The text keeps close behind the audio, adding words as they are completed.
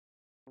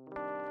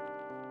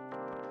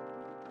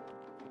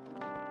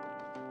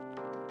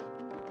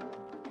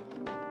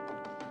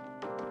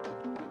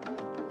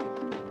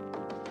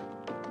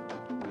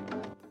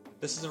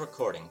This is a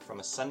recording from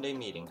a Sunday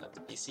meeting of the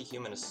BC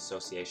Humanist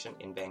Association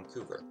in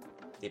Vancouver.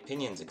 The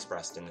opinions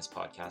expressed in this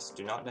podcast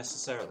do not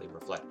necessarily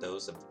reflect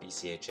those of the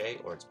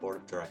BCHA or its board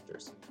of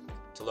directors.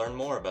 To learn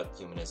more about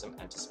humanism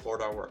and to support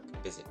our work,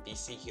 visit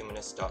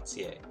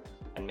bchumanist.ca,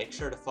 and make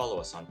sure to follow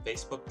us on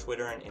Facebook,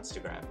 Twitter, and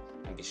Instagram,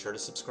 and be sure to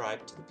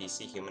subscribe to the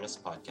BC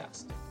Humanist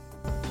podcast.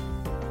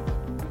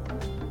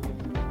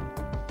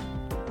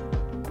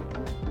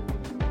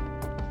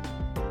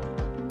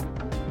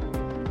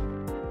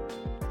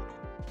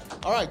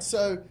 All right,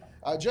 so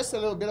just a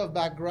little bit of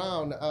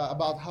background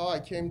about how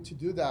I came to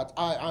do that.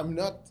 I'm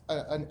not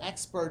an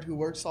expert who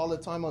works all the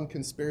time on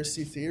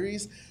conspiracy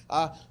theories,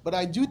 but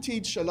I do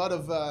teach a lot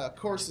of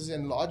courses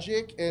in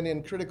logic and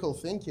in critical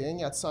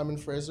thinking at Simon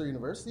Fraser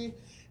University.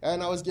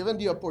 And I was given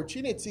the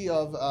opportunity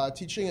of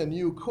teaching a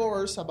new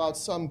course about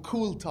some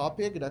cool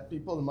topic that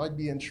people might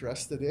be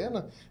interested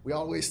in. We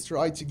always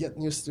try to get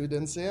new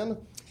students in.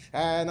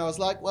 And I was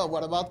like, well,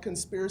 what about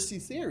conspiracy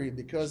theory?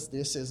 Because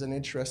this is an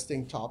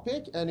interesting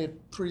topic, and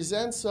it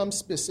presents some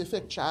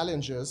specific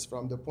challenges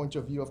from the point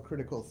of view of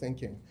critical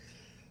thinking.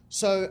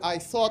 So I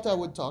thought I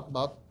would talk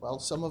about, well,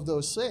 some of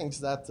those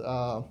things that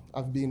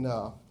I've been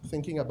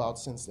thinking about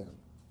since then.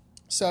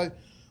 So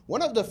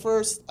one of the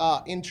first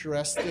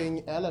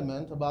interesting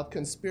element about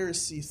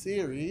conspiracy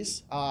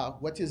theories,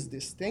 what is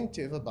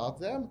distinctive about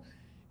them,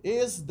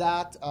 is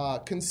that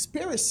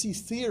conspiracy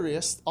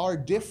theorists are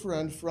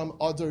different from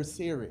other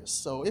theorists.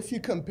 So if you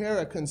compare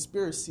a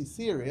conspiracy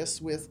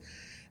theorist with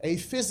a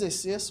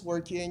physicist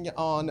working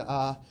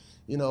on,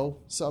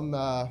 some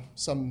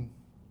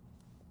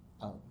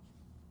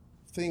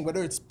thing,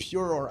 whether it's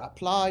pure or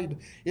applied,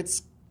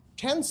 it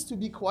tends to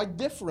be quite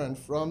different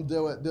from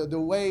the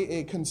way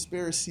a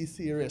conspiracy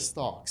theorist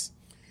talks.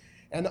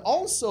 And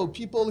also,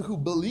 people who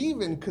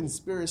believe in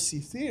conspiracy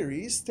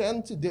theories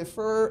tend to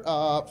differ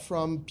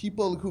from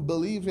people who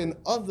believe in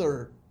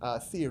other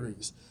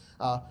theories.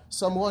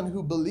 Someone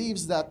who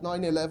believes that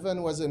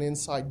 9/11 was an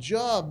inside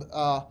job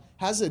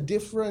has a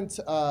different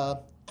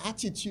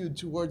attitude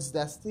towards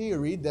that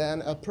theory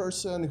than a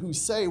person who,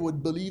 say,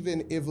 would believe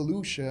in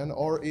evolution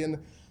or in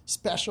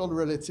special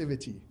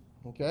relativity.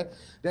 Okay?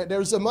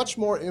 There's a much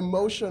more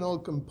emotional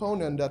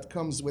component that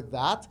comes with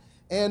that.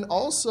 And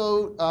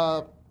also,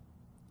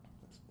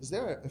 is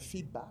there a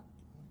feedback?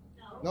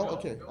 No?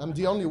 Okay. I'm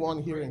the only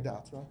one hearing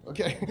that, right?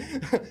 Okay.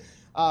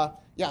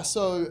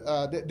 So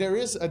there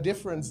is a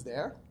difference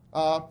there.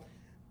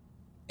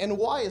 And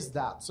why is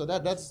that? So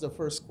that's the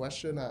first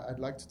question I'd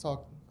like to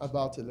talk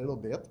about a little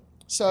bit.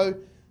 So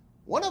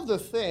one of the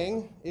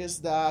things is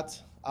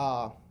that,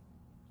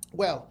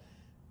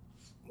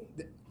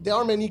 there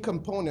are many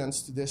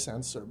components to this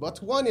answer.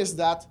 But one is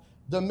that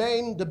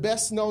the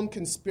best known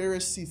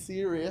conspiracy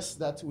theorists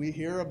that we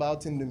hear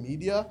about in the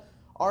media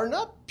are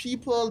not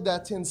people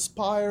that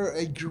inspire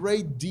a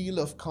great deal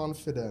of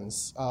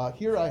confidence.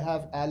 Here I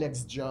have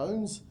Alex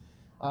Jones,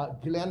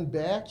 Glenn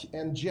Beck,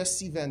 and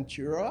Jesse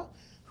Ventura,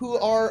 who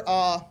are,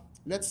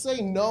 let's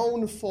say,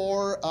 known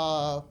for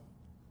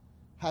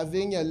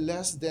having a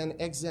less than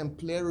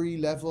exemplary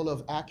level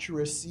of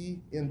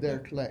accuracy in their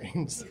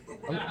claims.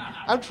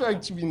 I'm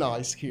trying to be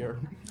nice here.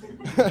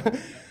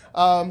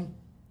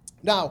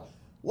 Now,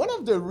 one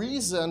of the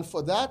reasons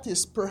for that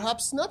is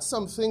perhaps not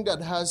something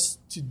that has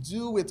to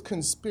do with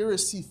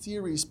conspiracy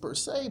theories per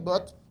se,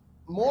 but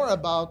more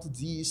about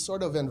the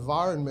sort of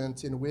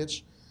environment in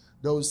which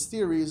those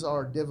theories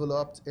are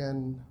developed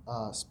and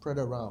spread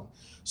around.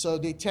 So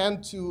they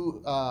tend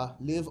to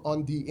live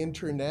on the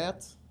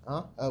internet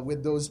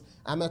with those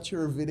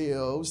amateur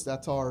videos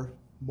that are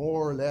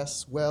more or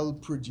less well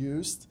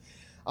produced.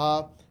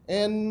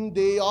 And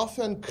they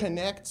often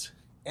connect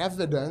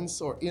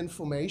evidence or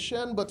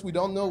information, but we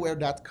don't know where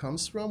that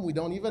comes from. We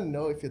don't even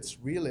know if it's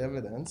real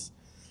evidence.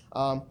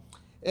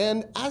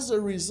 And as a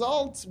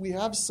result, we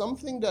have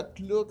something that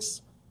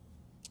looks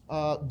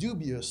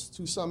dubious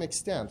to some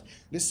extent.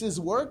 This is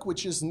work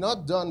which is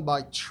not done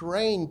by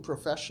trained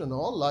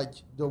professional,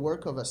 like the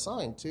work of a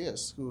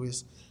scientist who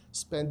is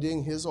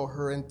spending his or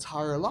her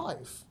entire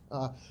life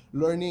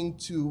learning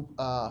to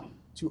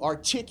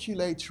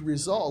articulate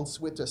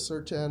results with a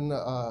certain,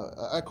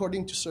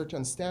 according to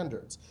certain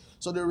standards.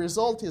 So the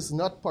result is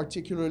not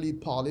particularly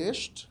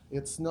polished,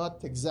 it's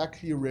not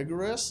exactly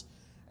rigorous,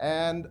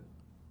 and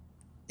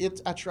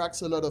it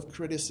attracts a lot of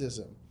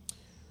criticism.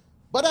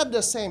 But at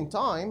the same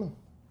time,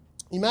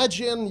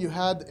 imagine you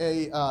had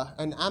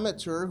an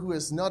amateur who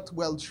is not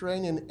well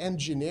trained in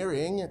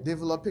engineering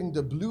developing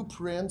the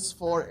blueprints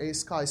for a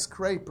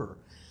skyscraper.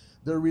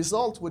 The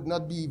result would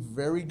not be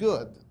very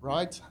good,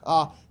 right?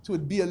 It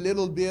would be a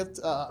little bit,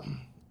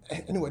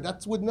 anyway,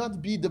 that would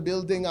not be the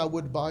building I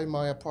would buy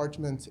my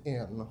apartment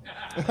in.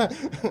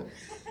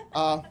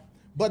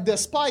 But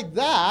despite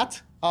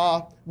that,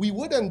 we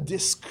wouldn't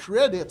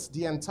discredit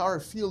the entire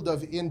field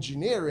of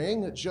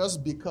engineering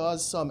just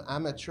because some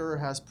amateur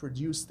has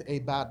produced a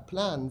bad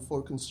plan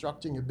for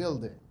constructing a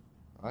building,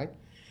 right?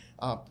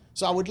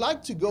 So I would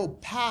like to go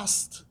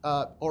past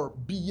or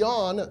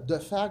beyond the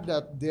fact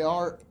that they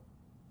are,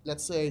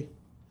 let's say,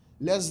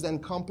 less than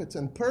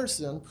competent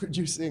person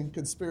producing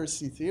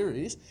conspiracy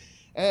theories,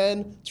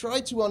 and try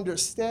to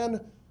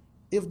understand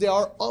if there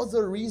are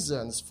other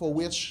reasons for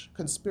which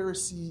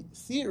conspiracy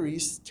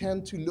theories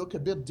tend to look a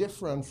bit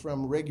different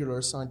from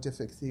regular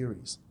scientific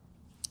theories.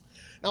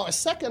 Now, a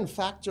second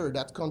factor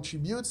that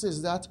contributes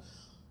is that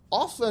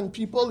often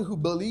people who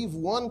believe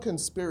one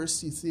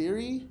conspiracy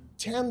theory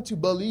tend to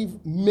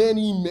believe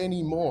many,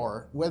 many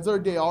more, whether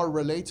they are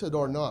related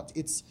or not.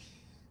 It's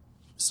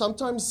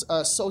sometimes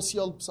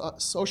social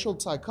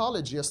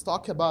psychologists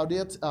talk about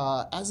it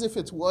as if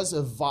it was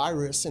a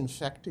virus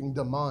infecting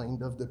the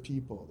mind of the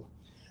people.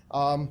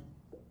 I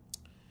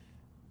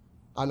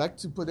like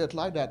to put it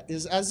like that.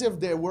 It's as if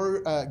there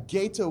were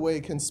gateway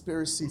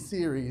conspiracy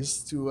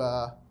theories,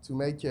 to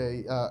make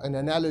an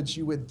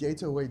analogy with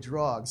gateway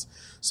drugs.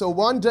 So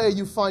one day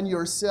you find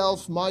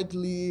yourself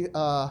mildly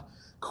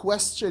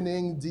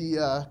questioning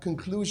the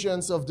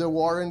conclusions of the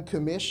Warren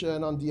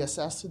Commission on the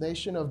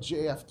assassination of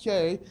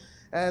JFK,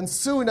 and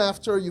soon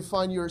after you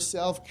find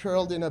yourself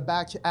curled in a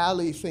back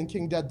alley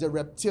thinking that the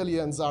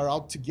reptilians are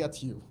out to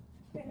get you,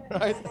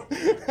 right?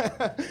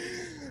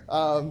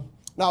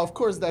 Now, of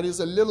course, that is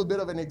a little bit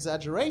of an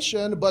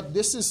exaggeration, but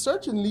this is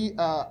certainly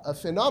a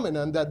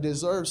phenomenon that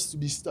deserves to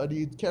be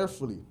studied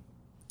carefully.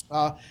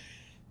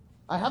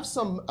 I have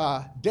some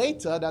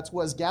data that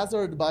was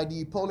gathered by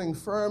the polling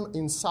firm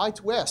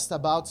Insight West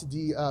about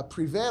the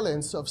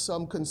prevalence of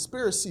some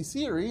conspiracy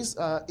theories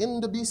in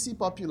the BC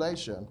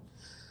population.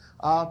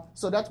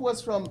 So that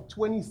was from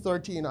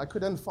 2013. I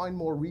couldn't find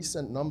more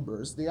recent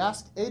numbers. They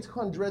asked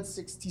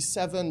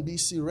 867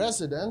 BC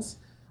residents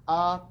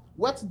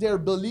what their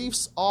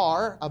beliefs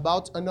are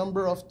about a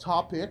number of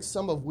topics,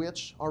 some of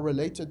which are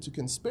related to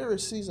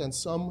conspiracies and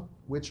some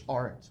which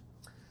aren't.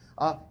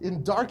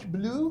 In dark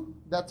blue,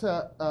 that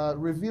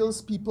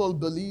reveals people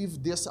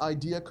believe this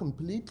idea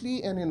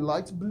completely, and in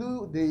light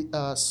blue, they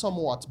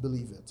somewhat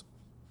believe it.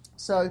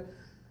 So,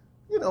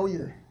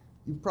 you're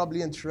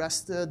probably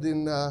interested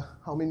in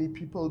how many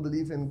people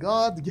believe in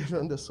God,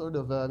 given the sort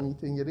of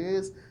meeting it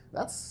is.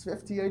 That's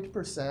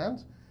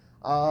 58%.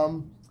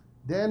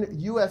 Then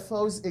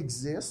UFOs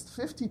exist,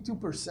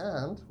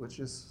 52%, which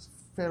is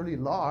fairly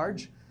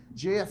large.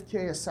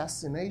 JFK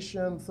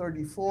assassination,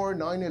 34.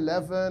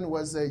 9/11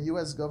 was a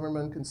U.S.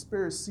 government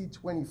conspiracy,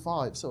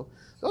 25. So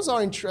those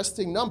are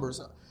interesting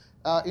numbers.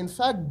 In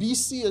fact,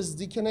 BC is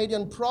the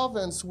Canadian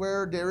province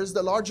where there is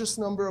the largest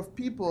number of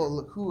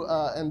people who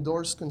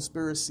endorse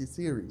conspiracy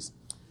theories.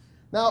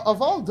 Now,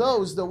 of all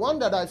those, the one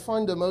that I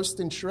find the most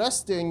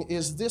interesting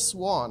is this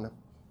one,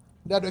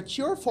 that a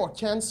cure for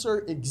cancer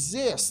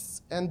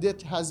exists and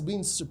it has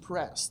been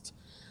suppressed.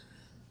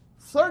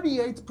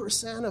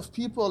 38% of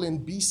people in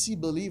BC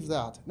believe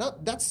that. Now,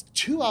 that's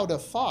 2 out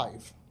of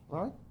 5,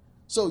 right?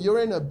 So you're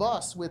in a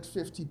bus with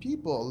 50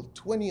 people,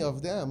 20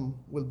 of them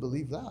will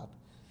believe that.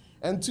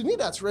 And to me,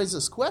 that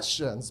raises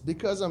questions,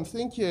 because I'm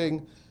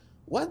thinking,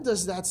 what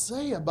does that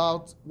say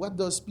about what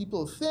those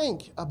people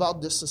think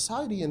about the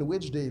society in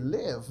which they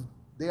live?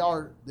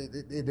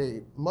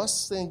 They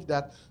must think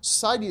that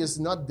society is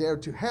not there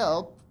to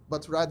help,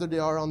 but rather they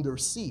are under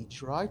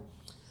siege, right?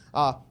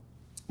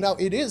 Now,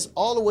 it is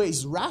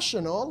always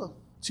rational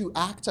to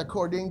act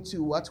according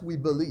to what we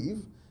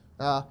believe,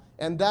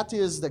 and that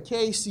is the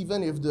case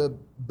even if the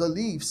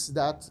beliefs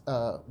that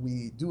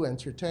we do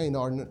entertain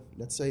are,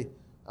 let's say,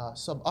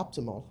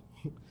 suboptimal.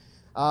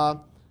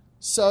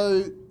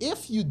 So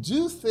if you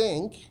do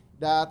think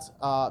that,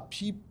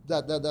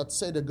 that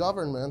say, the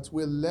government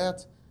will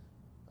let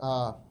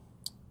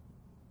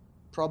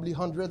probably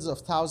hundreds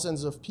of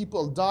thousands of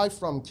people die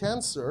from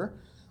cancer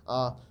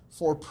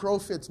for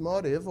profit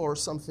motive or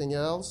something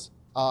else,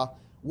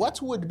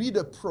 what would be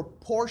the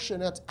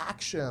proportionate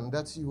action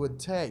that you would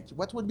take?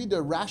 What would be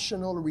the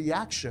rational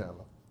reaction?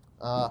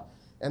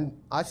 And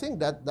I think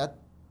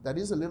that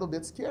is a little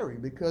bit scary,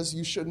 because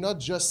you should not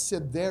just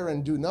sit there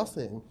and do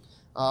nothing.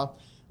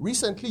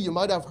 Recently, you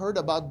might have heard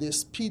about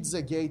this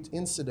Pizzagate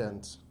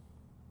incident.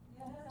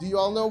 Do you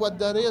all know what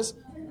that is?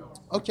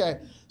 Okay,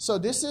 so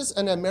this is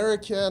an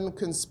American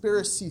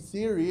conspiracy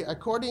theory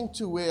according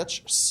to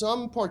which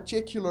some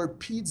particular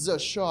pizza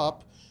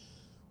shop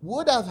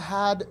would have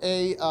had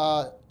a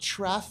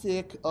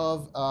traffic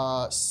of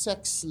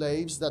sex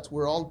slaves that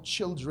were all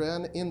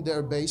children in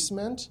their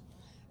basement,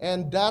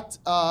 and that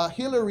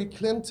Hillary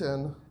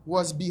Clinton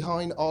was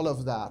behind all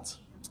of that.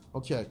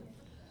 Okay.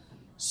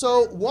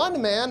 So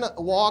one man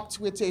walked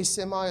with a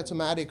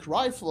semi-automatic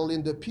rifle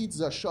in the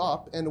pizza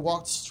shop and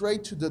walked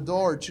straight to the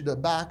door to the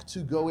back to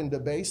go in the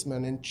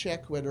basement and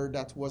check whether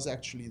that was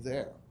actually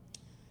there.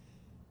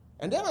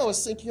 And then I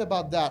was thinking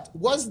about that.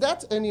 Was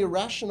that an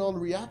irrational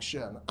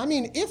reaction? I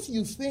mean, if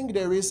you think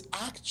there is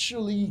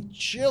actually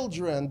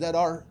children that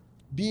are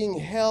being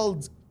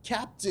held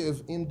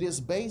captive in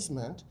this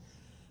basement,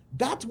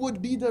 that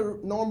would be the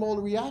normal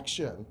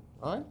reaction,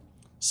 right?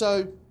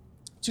 So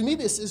to me,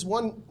 this is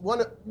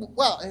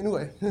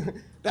anyway,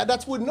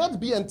 that would not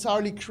be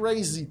entirely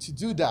crazy to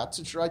do that,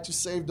 to try to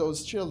save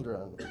those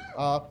children.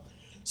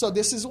 So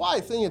this is why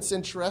I think it's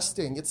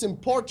interesting. It's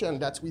important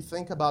that we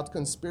think about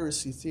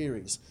conspiracy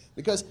theories.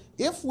 Because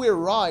if we're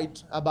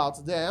right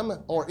about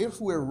them, or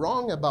if we're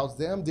wrong about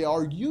them, there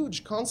are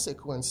huge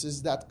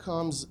consequences that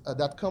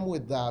come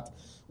with that,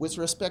 with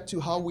respect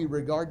to how we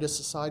regard the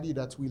society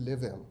that we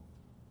live in.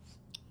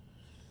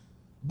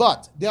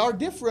 But there are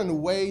different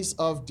ways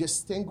of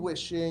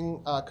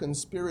distinguishing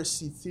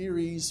conspiracy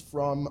theories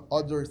from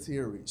other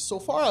theories. So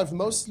far, I've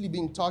mostly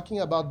been talking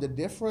about the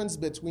difference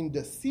between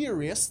the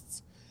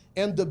theorists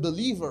and the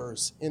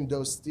believers in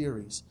those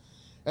theories.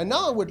 And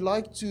now I would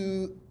like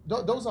to,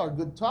 those are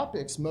good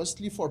topics,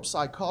 mostly for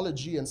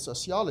psychology and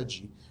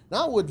sociology.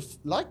 Now I would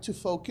like to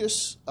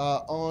focus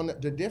on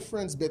the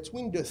difference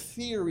between the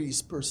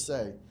theories per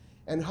se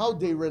and how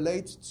they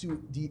relate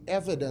to the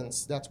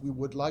evidence that we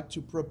would like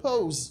to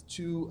propose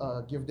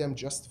to give them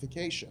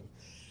justification.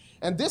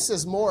 And this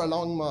is more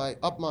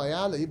up my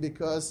alley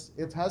because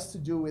it has to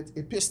do with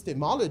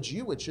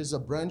epistemology, which is a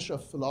branch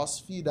of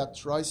philosophy that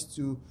tries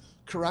to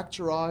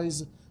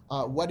characterize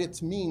what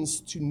it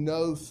means to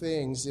know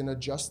things in a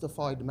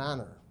justified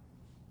manner.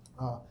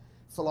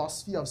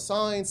 Philosophy of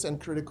science and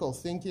critical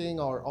thinking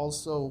are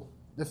also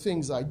the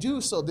things I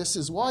do, so this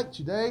is why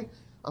today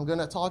I'm going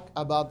to talk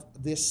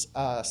about this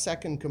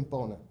second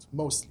component,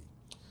 mostly.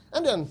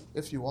 And then,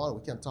 if you want,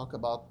 we can talk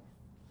about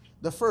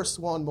the first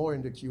one more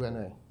in the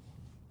Q&A.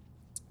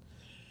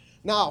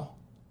 Now,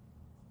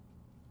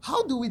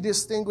 how do we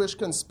distinguish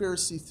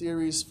conspiracy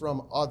theories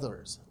from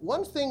others?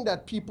 One thing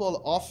that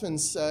people often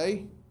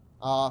say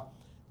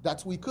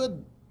that we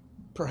could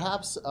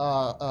perhaps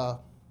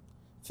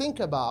think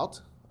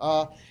about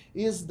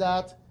is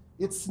that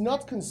it's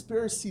not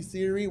conspiracy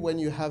theory when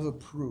you have a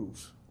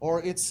proof,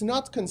 or it's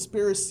not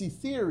conspiracy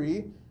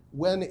theory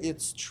when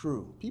it's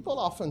true. People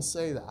often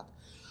say that.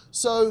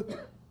 So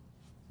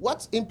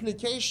what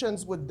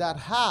implications would that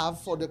have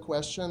for the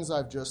questions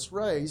I've just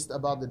raised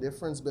about the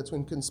difference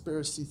between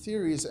conspiracy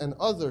theories and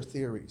other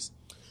theories?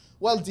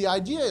 Well, the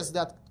idea is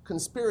that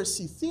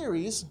conspiracy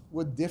theories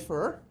would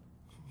differ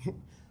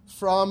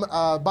from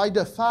by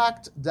the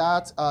fact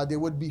that they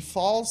would be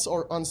false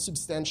or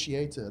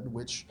unsubstantiated,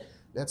 which,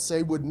 let's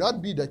say, would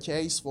not be the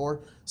case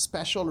for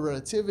special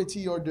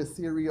relativity or the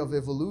theory of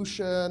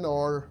evolution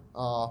or,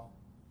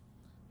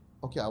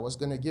 okay, I was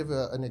going to give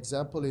an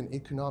example in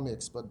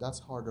economics, but that's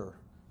harder.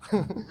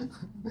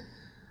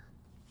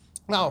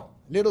 Now,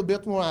 a little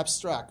bit more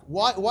abstract.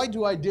 Why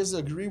do I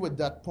disagree with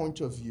that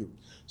point of view?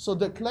 So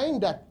the claim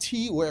that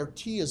T, where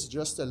T is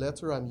just a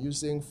letter I'm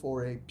using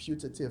for a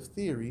putative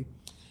theory,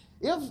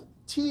 if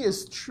T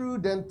is true,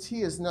 then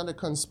T is not a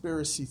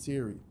conspiracy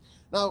theory.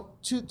 Now,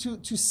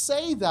 to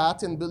say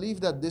that and believe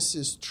that this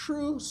is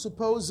true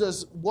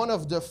supposes one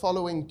of the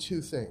following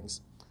two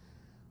things.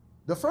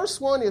 The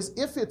first one is,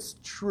 if it's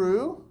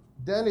true,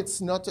 then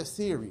it's not a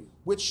theory,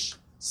 which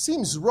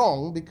seems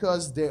wrong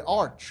because there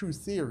are true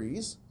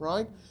theories,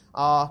 right?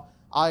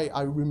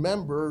 I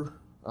remember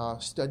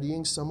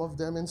studying some of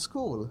them in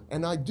school,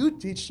 and I do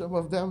teach some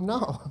of them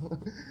now.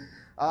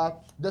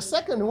 The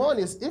second one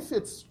is, if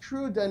it's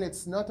true, then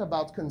it's not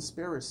about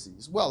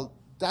conspiracies. Well,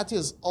 that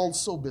is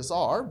also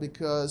bizarre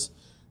because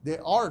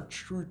there are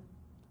true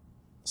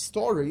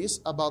stories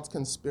about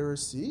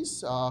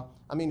conspiracies. I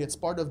mean, it's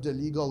part of the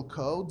legal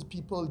code.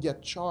 People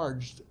get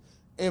charged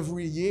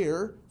every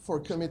year for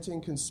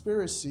committing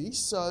conspiracy.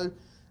 So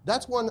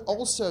that one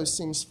also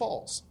seems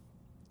false.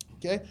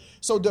 Okay?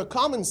 So the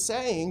common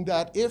saying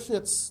that if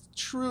it's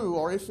true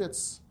or if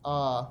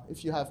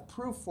you have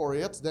proof for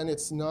it, then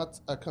it's not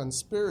a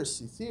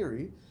conspiracy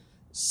theory,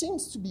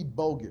 seems to be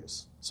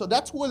bogus. So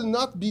that will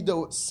not be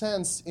the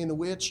sense in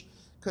which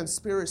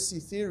conspiracy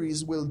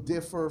theories will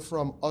differ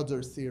from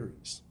other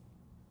theories.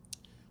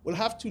 We'll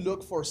have to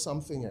look for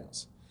something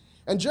else.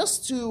 And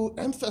just to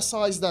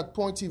emphasize that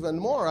point even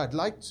more, I'd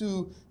like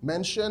to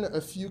mention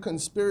a few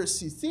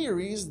conspiracy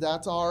theories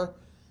that are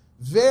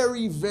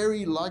very,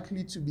 very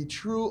likely to be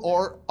true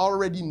or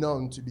already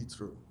known to be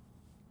true.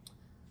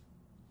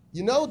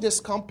 You know this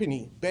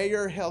company,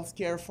 Bayer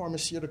Healthcare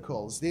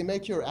Pharmaceuticals. They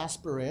make your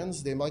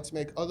aspirins. They might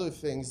make other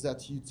things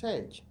that you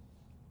take.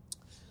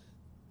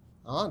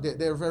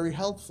 They're very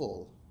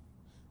helpful,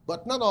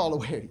 but not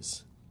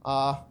always.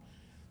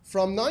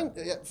 From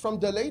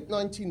the late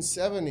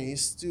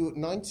 1970s to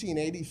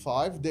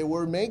 1985, they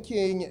were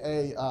making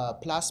a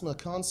plasma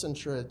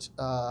concentrate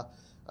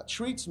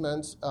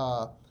treatment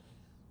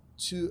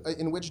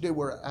in which they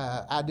were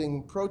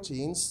adding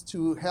proteins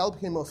to help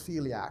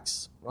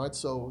hemophiliacs, right?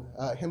 So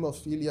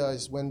hemophilia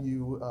is when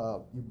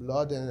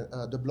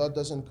the blood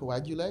doesn't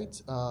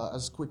coagulate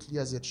as quickly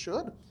as it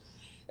should.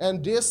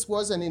 And this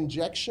was an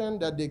injection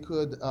that they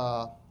could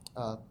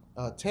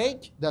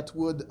take that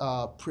would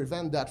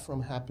prevent that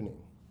from happening.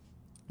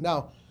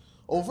 Now,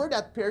 over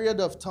that period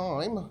of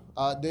time,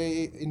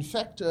 they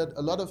infected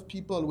a lot of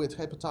people with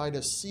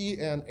hepatitis C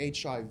and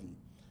HIV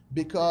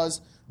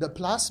because the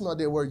plasma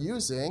they were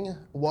using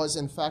was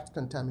in fact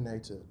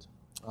contaminated.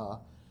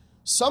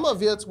 Some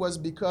of it was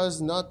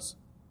because not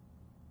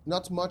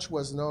much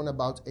was known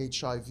about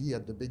HIV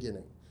at the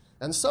beginning.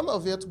 And some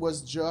of it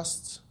was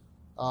just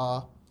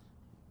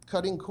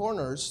cutting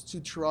corners to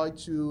try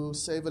to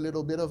save a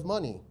little bit of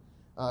money,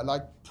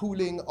 like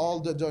pooling all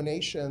the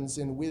donations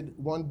in with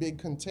one big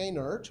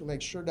container to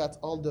make sure that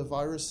all the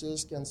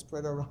viruses can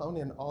spread around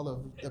in all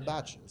of the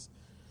batches.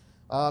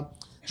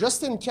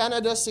 Just in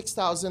Canada,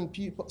 60,000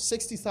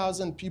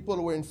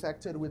 people were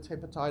infected with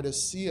hepatitis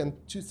C and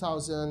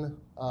 2,000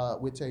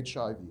 with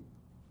HIV.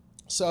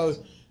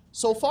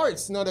 So far,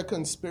 it's not a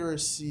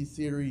conspiracy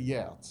theory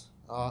yet.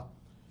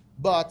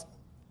 But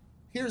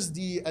here's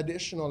the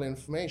additional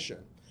information.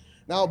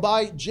 Now,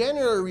 by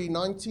January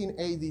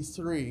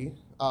 1983,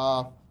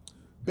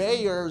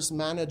 Bayer's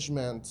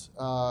management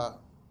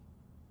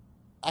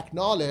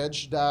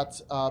acknowledged that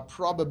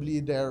probably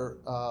their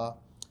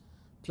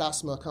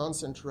plasma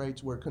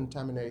concentrates were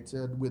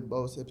contaminated with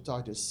both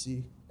hepatitis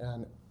C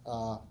and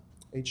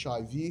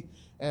HIV,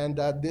 and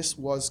that this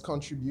was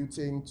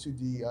contributing to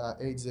the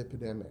AIDS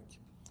epidemic.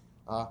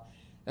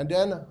 And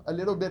then a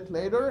little bit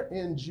later,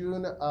 in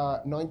June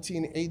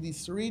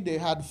 1983, they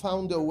had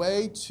found a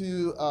way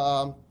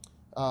to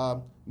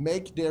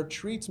make their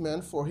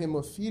treatment for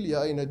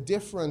hemophilia in a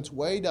different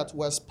way that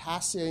was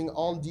passing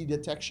all the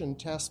detection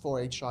tests for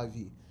HIV.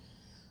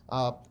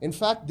 In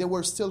fact, they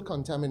were still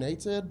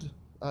contaminated.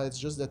 It's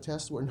just the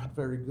tests were not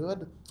very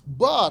good.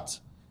 But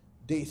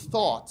they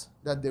thought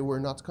that they were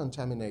not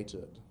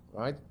contaminated,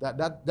 right?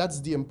 That's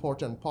the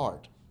important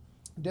part.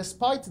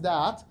 Despite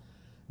that,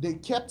 they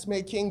kept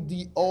making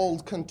the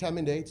old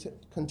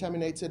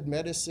contaminated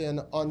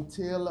medicine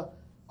until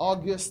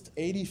August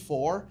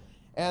 84,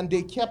 and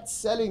they kept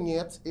selling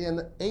it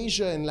in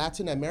Asia and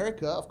Latin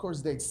America. Of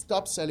course, they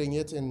stopped selling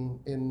it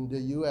in the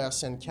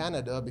US and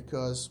Canada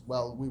because,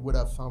 well, we would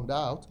have found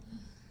out.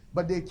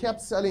 But they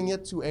kept selling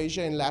it to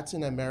Asia and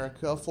Latin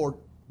America for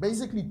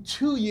basically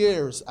 2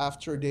 years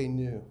after they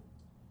knew.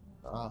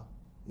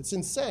 It's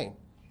insane.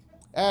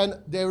 And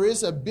there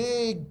is a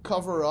big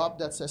cover-up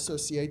that's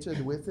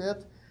associated with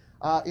it.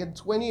 In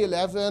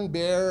 2011,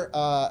 Bayer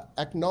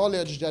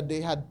acknowledged that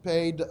they had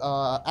paid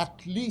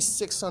at least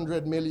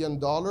 $600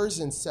 million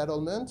in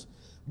settlement,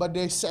 but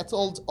they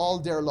settled all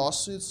their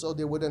lawsuits so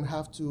they wouldn't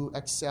have to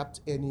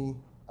accept any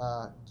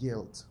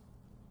guilt,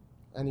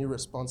 any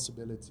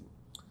responsibility.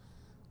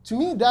 To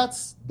me,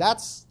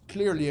 that's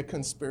clearly a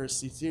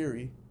conspiracy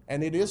theory,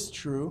 and it is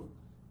true,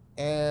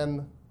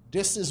 and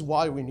this is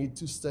why we need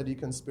to study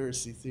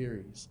conspiracy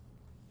theories.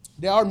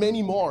 There are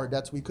many more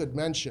that we could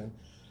mention.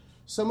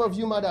 Some of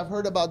you might have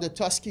heard about the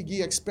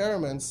Tuskegee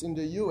experiments in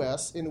the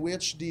US, in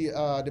which the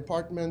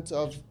Department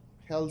of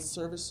Health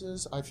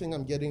Services, I think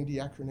I'm getting the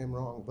acronym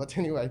wrong, but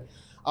anyway,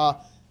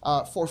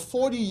 for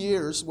 40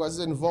 years was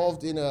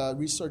involved in a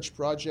research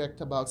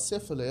project about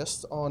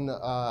syphilis on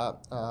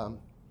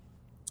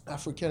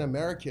African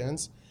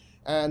Americans,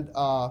 and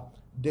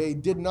they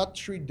did not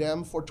treat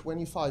them for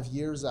 25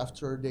 years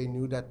after they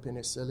knew that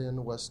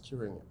penicillin was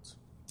curing it.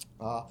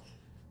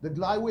 The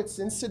Gleiwitz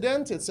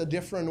incident, it's a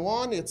different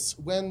one. It's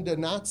when the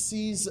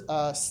Nazis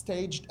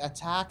staged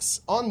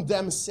attacks on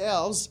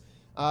themselves,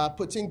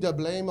 putting the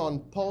blame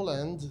on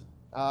Poland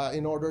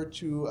in order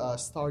to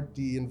start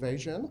the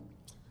invasion.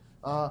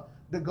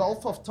 The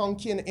Gulf of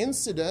Tonkin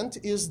incident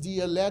is the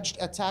alleged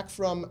attack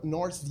from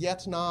North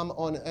Vietnam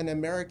on an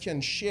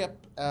American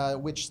ship,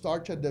 which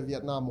started the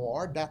Vietnam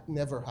War. That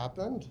never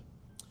happened.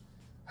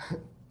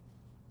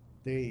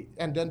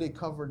 And then they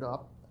covered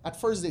up. At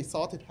first, they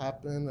thought it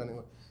happened, and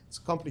it's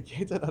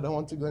complicated. I don't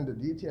want to go into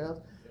details.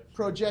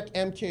 Project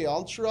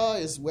MKUltra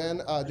is when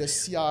the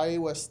CIA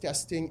was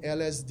testing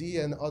LSD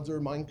and other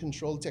mind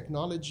control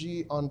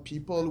technology on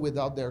people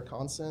without their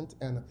consent,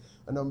 and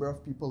a number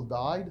of people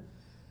died.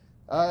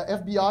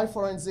 FBI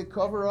forensic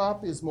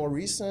cover-up is more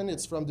recent.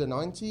 It's from the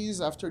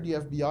 90s. After the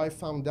FBI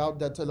found out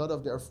that a lot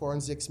of their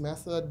forensics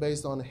method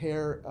based on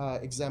hair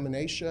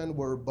examination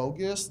were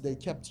bogus, they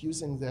kept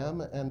using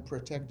them and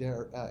protect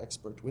their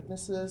expert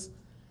witnesses.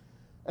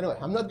 Anyway,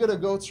 I'm not going to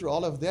go through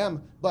all of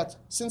them, but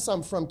since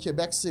I'm from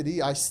Quebec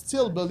City, I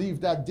still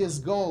believe that this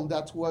goal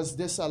that was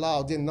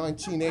disallowed in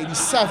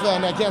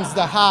 1987 against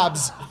the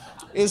Habs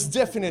is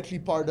definitely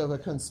part of a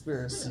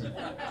conspiracy.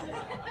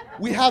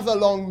 We have a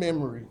long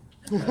memory.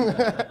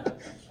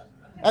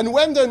 And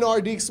when the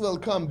Nordics will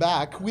come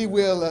back, we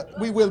will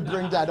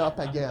bring that up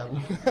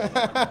again.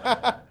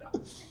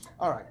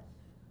 All right.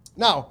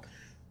 Now,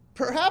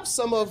 perhaps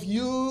some of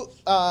you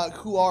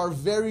who are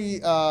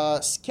very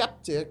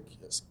skeptical,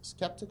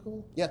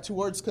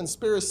 towards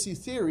conspiracy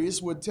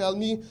theories would tell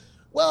me,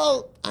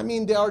 well, I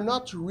mean, they are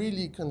not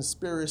really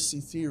conspiracy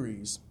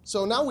theories.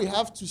 So now we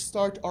have to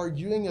start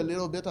arguing a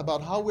little bit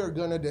about how we're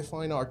going to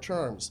define our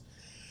terms.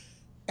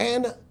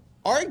 And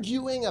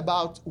arguing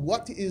about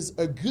what is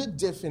a good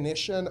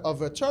definition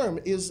of a term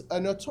is a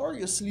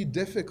notoriously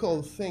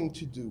difficult thing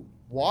to do.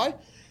 Why?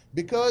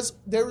 Because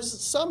there is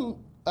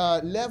some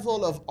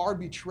level of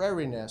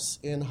arbitrariness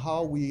in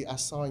how we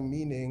assign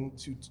meaning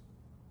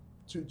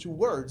to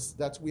words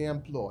that we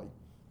employ.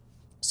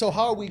 So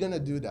how are we going to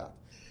do that?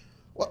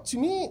 Well, to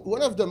me,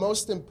 one of the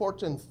most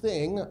important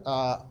things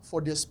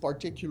for this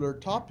particular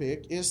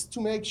topic is to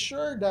make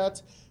sure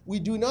that we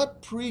do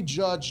not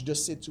prejudge the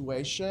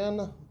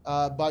situation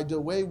by the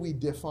way we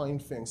define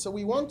things. So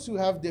we want to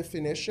have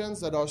definitions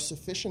that are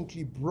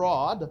sufficiently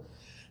broad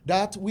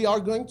that we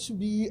are going to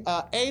be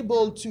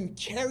able to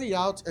carry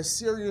out a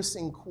serious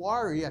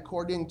inquiry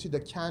according to the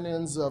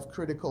canons of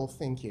critical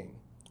thinking.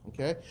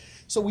 Okay?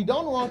 So we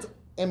don't want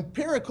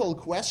empirical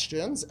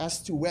questions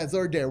as to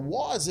whether there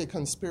was a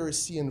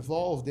conspiracy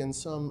involved in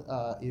some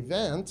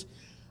event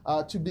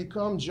to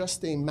become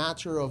just a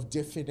matter of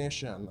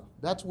definition.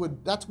 That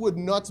would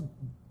not,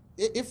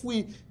 if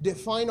we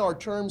define our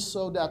terms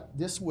so that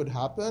this would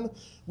happen,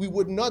 we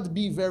would not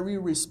be very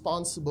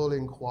responsible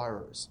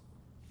inquirers.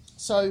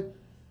 So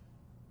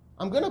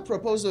I'm going to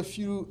propose a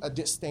few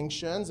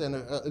distinctions and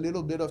a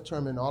little bit of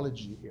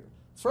terminology here.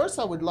 First,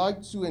 I would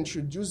like to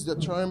introduce the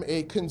term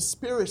a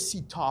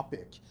conspiracy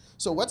topic.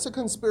 So what's a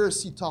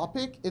conspiracy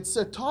topic? It's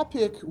a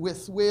topic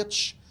with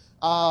which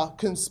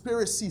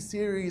conspiracy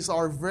theories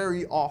are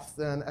very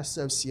often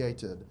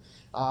associated.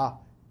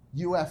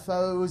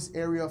 UFOs,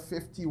 Area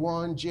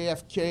 51,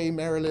 JFK,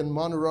 Marilyn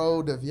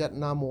Monroe, the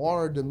Vietnam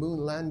War, the moon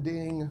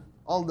landing,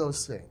 all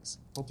those things.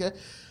 Okay?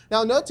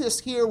 Now notice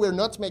here we're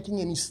not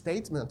making any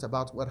statement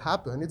about what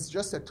happened. It's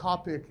just a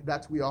topic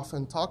that we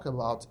often talk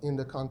about in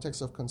the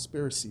context of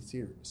conspiracy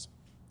theories.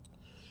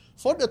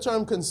 For the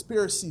term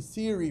conspiracy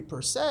theory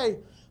per se,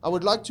 I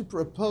would like to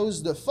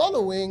propose the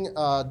following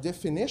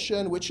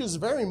definition, which is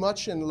very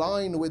much in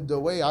line with the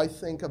way I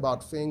think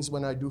about things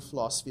when I do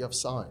philosophy of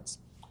science.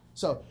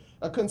 So,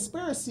 a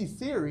conspiracy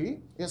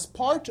theory is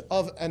part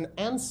of an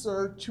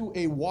answer to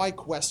a why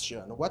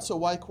question. What's a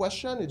why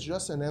question? It's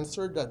just an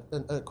answer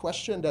a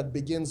question that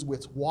begins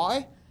with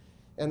why,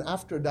 and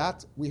after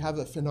that we have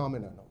a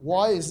phenomenon.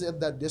 Why is it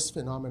that this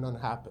phenomenon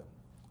happened?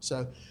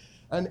 So,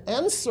 an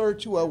answer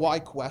to a why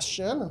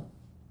question,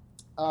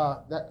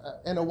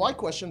 and a why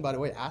question, by the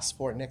way, asks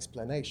for an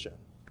explanation.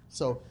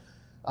 So,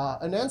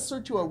 an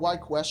answer to a why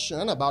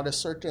question about a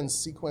certain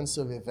sequence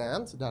of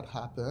events that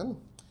happen,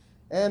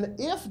 and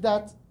if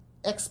that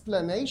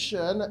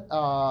explanation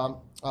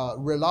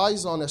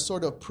relies on a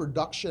sort of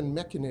production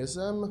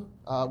mechanism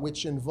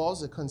which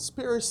involves a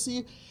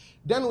conspiracy,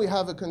 then we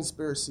have a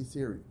conspiracy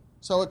theory.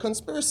 So a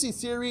conspiracy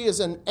theory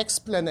is an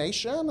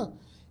explanation,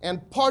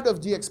 and part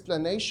of the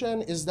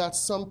explanation is that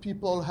some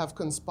people have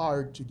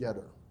conspired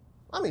together.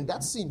 I mean,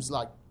 that seems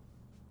like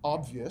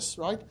obvious,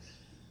 right?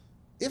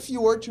 If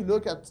you were to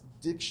look at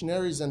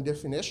dictionaries and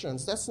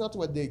definitions, that's not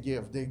what they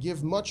give. They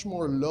give much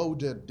more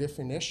loaded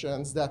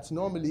definitions that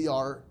normally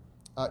are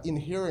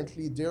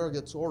inherently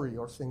derogatory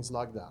or things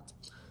like that.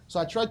 So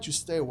I try to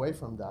stay away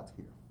from that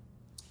here.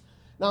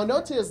 Now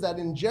notice that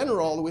in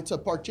general, with a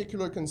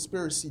particular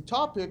conspiracy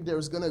topic,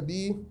 there's going to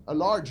be a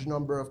large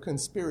number of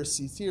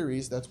conspiracy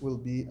theories that will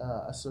be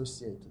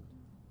associated.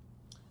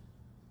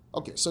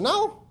 Okay, so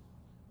now,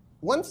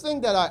 one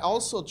thing that I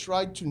also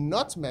tried to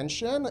not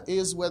mention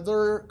is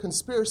whether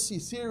conspiracy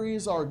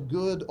theories are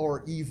good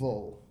or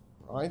evil,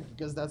 right?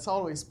 Because that's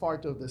always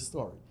part of the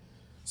story.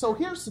 So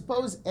here,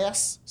 suppose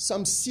S,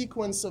 some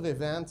sequence of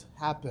event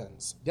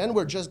happens. Then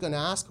we're just going to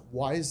ask,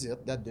 why is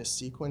it that this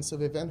sequence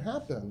of event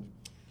happened?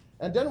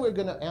 And then we're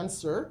going to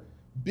answer,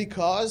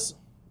 because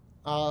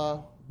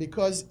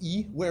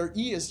E, where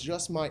E is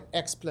just my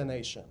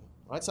explanation.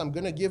 Right? So I'm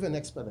going to give an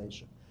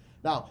explanation.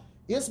 Now,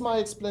 is my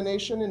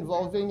explanation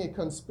involving a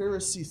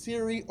conspiracy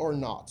theory or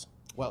not?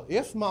 Well,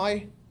 if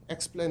my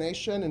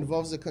explanation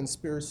involves a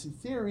conspiracy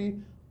theory,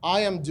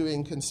 I am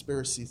doing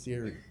conspiracy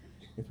theory.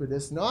 If it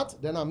is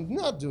not, then I'm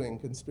not doing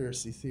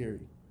conspiracy theory.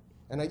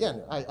 And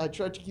again, I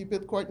try to keep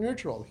it quite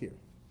neutral here.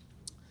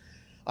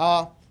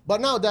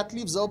 But now that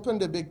leaves open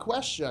the big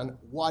question,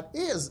 what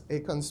is a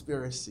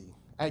conspiracy?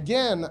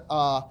 Again,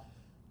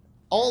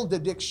 all the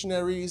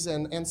dictionaries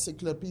and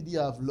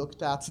encyclopedia I've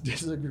looked at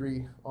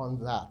disagree on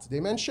that. They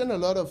mention a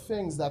lot of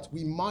things that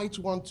we might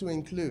want to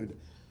include.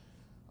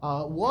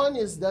 One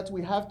is that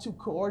we have to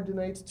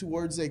coordinate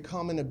towards a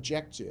common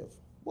objective.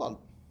 Well,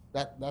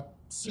 that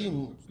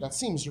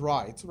seems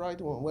right?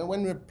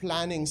 When we're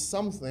planning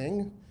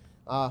something,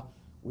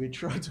 we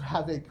try to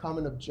have a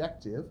common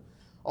objective.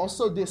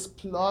 Also, this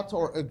plot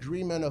or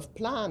agreement of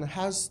plan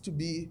has to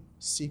be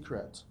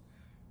secret.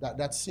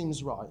 That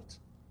seems right.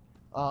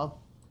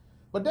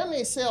 But then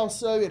they say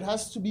also it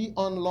has to be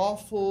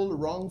unlawful,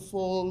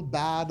 wrongful,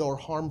 bad, or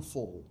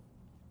harmful.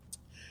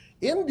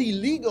 In the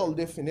legal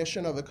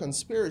definition of a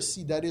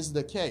conspiracy, that is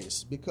the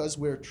case, because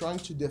we're trying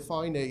to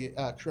define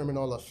a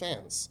criminal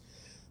offense.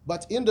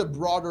 But in the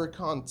broader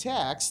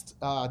context,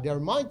 there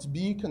might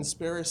be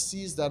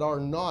conspiracies that are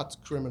not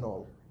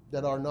criminal,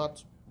 that are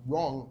not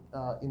wrong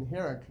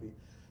inherently.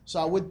 So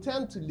I would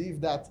tend to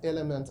leave that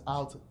element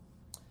out.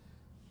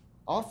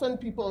 Often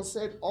people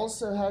say it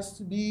also has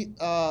to be,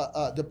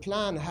 the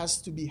plan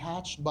has to be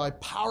hatched by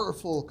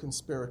powerful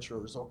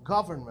conspirators or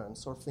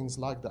governments or things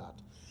like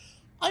that.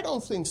 I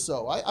don't think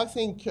so. I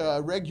think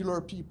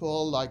regular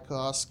people like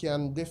us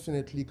can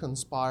definitely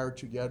conspire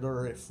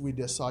together if we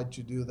decide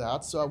to do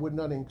that, so I would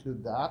not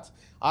include that.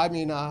 I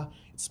mean,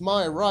 it's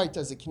my right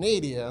as a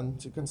Canadian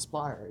to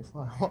conspire if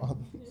I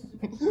want.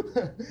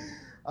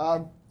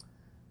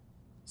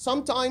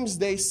 Sometimes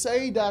they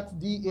say that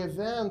the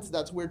event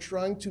that we're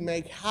trying to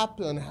make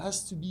happen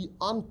has to be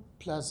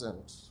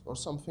unpleasant or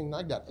something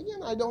like that.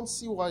 Again, I don't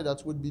see why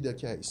that would be the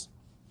case.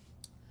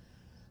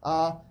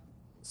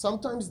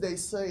 Sometimes they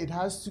say it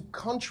has to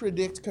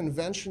contradict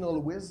conventional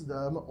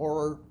wisdom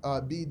or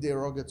be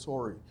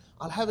derogatory.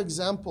 I'll have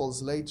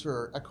examples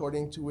later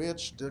according to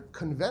which the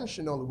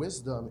conventional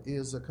wisdom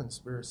is a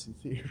conspiracy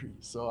theory.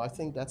 So I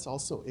think that's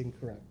also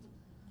incorrect.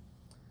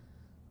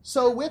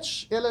 So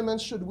which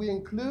elements should we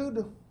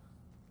include?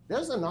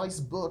 There's a nice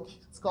book.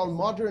 It's called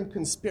Modern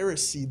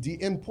Conspiracy,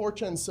 The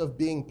Importance of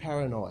Being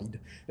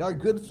Paranoid. There are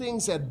good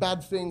things and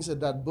bad things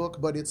in that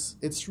book, but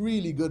it's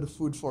really good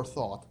food for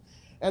thought.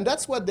 And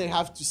that's what they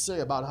have to say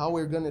about how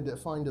we're going to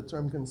define the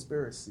term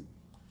conspiracy.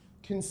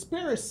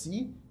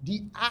 Conspiracy,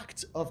 the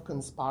act of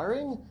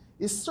conspiring,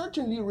 is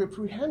certainly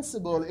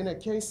reprehensible in a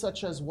case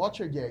such as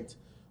Watergate,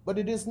 but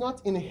it is not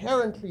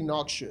inherently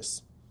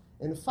noxious.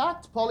 In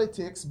fact,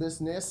 politics,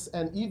 business,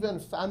 and even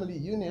family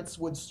units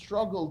would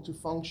struggle to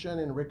function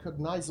in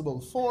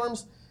recognizable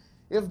forms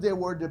if they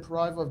were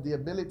deprived of the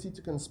ability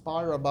to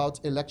conspire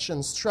about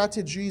election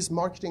strategies,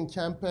 marketing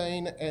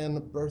campaign,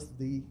 and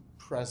birthday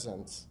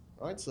presents.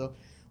 Right? So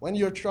when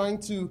you're trying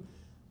to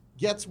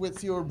get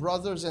with your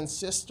brothers and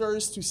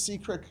sisters to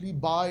secretly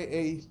buy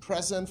a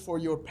present for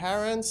your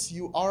parents,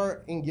 you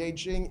are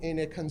engaging in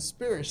a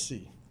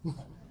conspiracy.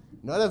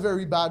 Not a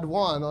very bad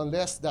one,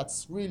 unless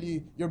that's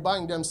really, you're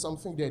buying them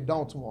something they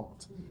don't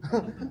want.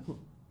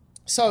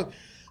 So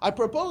I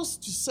propose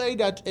to say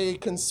that a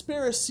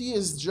conspiracy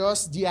is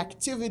just the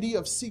activity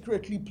of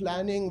secretly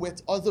planning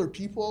with other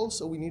people,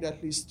 so we need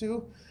at least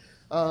two,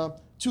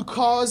 to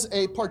cause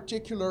a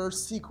particular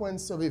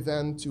sequence of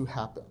events to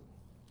happen.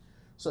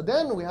 So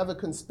then we have a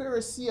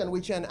conspiracy, and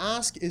we can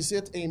ask, is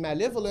it a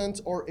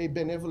malevolent or a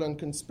benevolent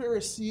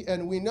conspiracy?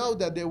 And we know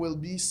that there will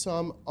be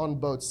some on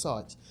both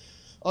sides.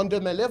 On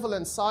the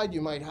malevolent side, you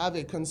might have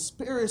a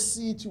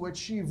conspiracy to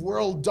achieve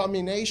world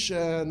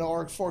domination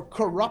or for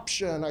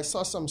corruption. I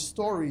saw some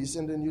stories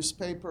in the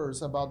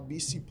newspapers about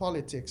BC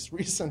politics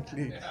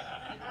recently.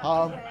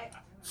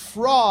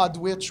 Fraud,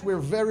 which we're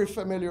very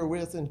familiar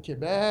with in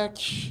Quebec.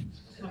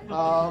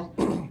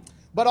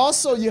 But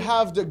also you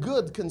have the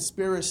good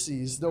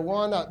conspiracies, the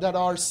one that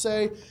are,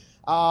 say,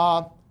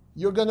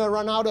 you're going to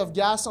run out of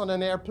gas on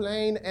an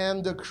airplane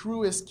and the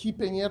crew is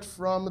keeping it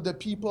from the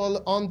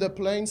people on the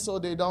plane so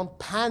they don't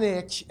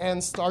panic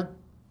and start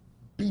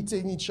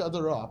beating each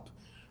other up,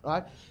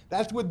 right?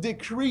 That would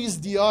decrease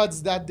the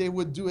odds that they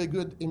would do a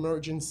good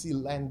emergency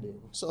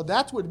landing. So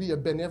that would be a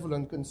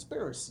benevolent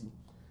conspiracy.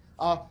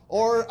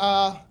 Or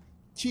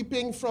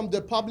keeping from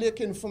the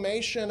public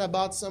information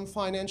about some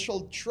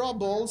financial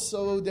trouble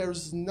so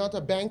there's not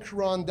a bank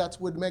run that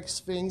would make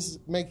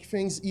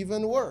things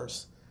even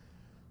worse.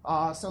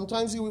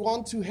 Sometimes you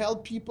want to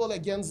help people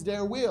against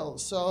their will.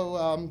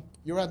 So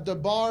you're at the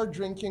bar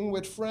drinking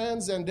with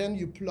friends, and then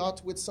you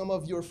plot with some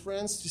of your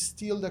friends to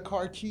steal the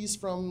car keys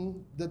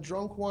from the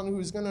drunk one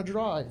who's going to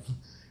drive.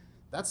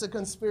 That's a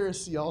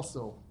conspiracy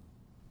also.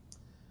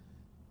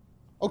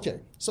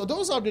 Okay, so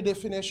those are the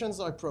definitions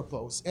I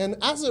propose. And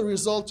as a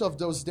result of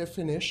those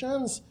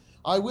definitions,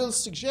 I will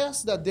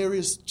suggest that there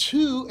is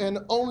two and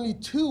only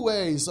two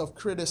ways of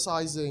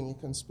criticizing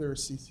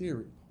conspiracy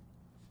theory.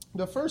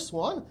 The first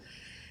one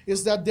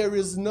is that there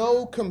is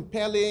no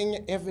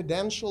compelling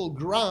evidential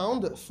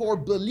ground for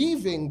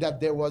believing that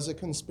there was a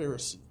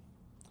conspiracy.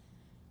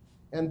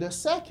 And the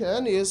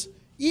second is,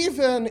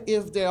 even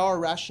if there are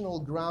rational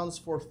grounds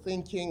for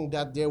thinking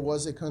that there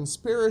was a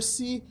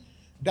conspiracy,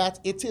 that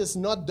it is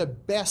not the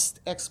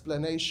best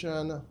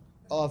explanation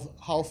of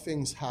how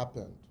things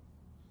happened.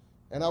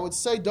 And I would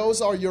say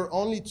those are your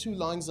only two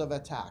lines of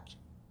attack.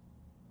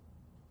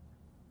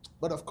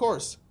 But of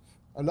course,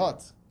 a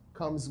lot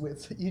comes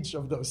with each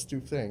of those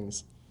two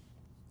things.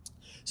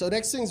 So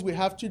next things we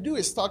have to do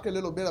is talk a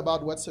little bit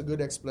about what's a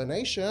good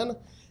explanation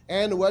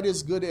and what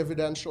is good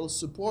evidential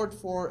support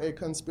for a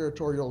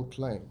conspiratorial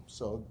claim.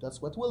 So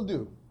that's what we'll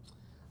do.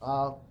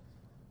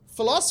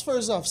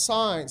 Philosophers of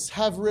science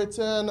have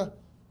written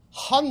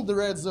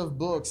hundreds of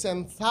books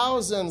and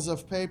thousands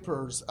of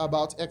papers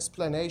about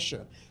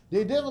explanation.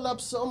 They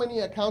developed so many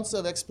accounts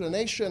of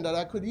explanation that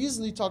I could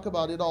easily talk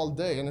about it all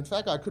day. And in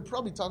fact, I could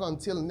probably talk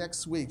until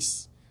next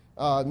week's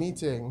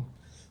meeting,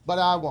 but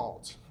I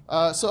won't.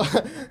 So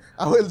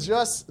I will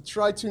just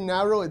try to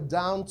narrow it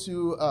down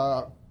to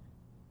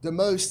the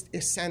most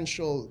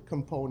essential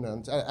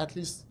component, at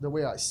least the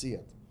way I see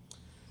it.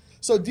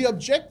 So the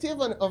objective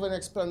of an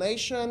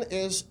explanation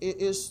is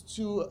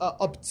to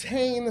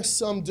obtain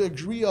some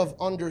degree of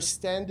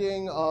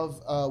understanding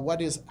of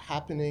what is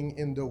happening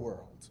in the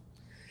world.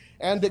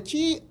 And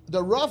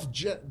the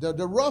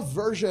rough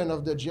version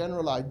of the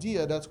general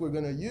idea that we're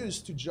going to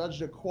use to judge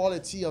the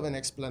quality of an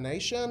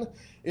explanation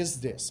is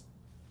this.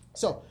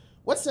 So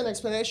what's an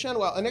explanation?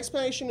 Well, an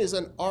explanation is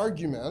an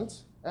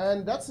argument,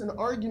 and that's an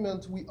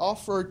argument we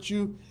offer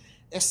to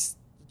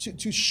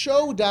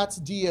show that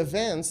the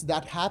events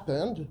that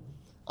happened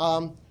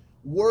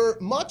were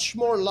much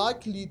more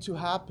likely to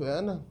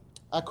happen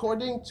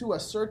according to a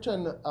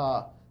certain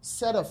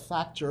set of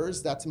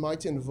factors that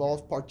might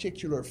involve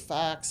particular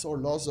facts or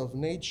laws of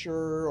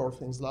nature or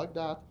things like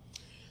that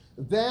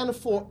than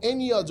for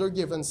any other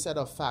given set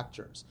of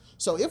factors.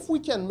 So if we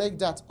can make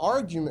that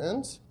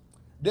argument,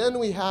 then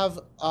we have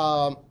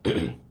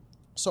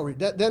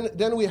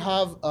then we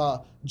have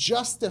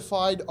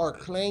justified our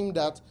claim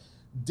that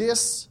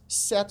this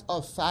set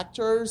of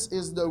factors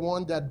is the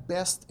one that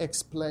best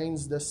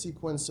explains the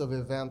sequence of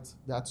events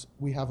that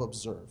we have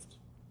observed.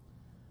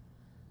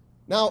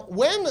 Now,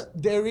 when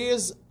there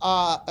is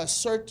a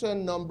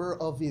certain number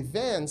of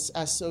events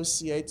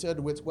associated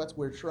with what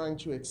we're trying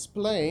to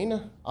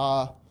explain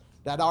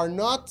that are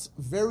not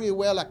very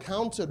well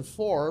accounted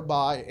for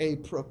by a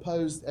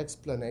proposed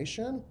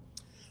explanation,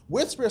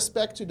 with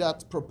respect to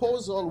that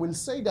proposal, we'll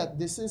say that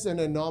this is an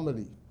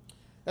anomaly.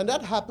 And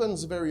that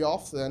happens very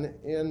often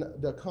in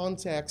the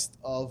context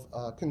of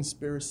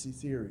conspiracy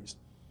theories.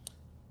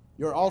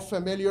 You're all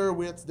familiar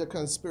with the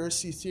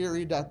conspiracy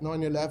theory that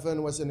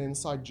 9/11 was an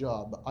inside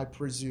job, I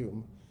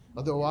presume.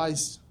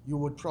 Otherwise, you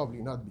would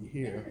probably not be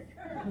here.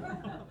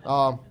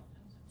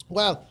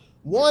 Well,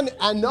 one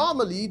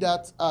anomaly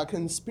that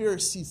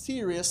conspiracy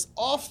theorists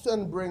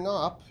often bring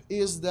up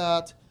is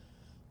that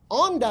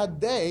on that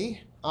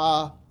day,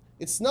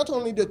 it's not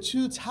only the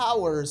two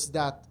towers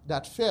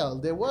that fell.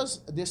 There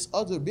was this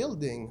other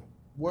building,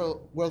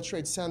 World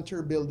Trade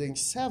Center Building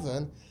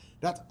 7,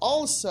 that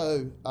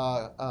also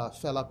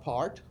fell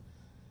apart.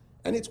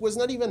 And it was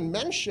not even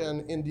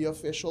mentioned in the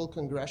official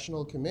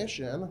Congressional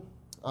Commission.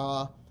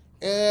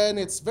 And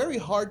it's very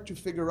hard to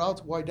figure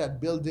out why that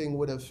building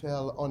would have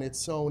fell on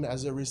its own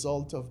as a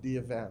result of the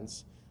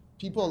events.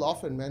 People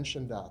often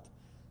mention that.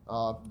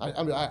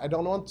 I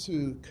don't want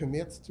to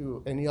commit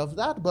to any of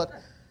that, but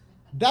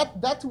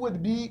that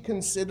would be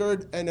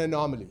considered an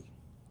anomaly.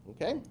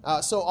 Okay?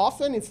 So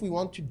often, if we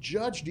want to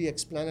judge the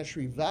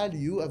explanatory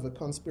value of a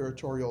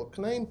conspiratorial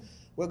claim,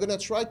 we're going to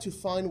try to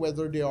find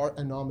whether there are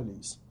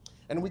anomalies.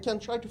 And we can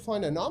try to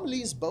find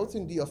anomalies both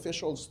in the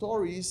official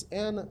stories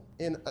and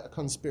in a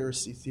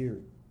conspiracy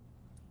theory.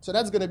 So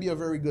that's going to be a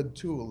very good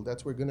tool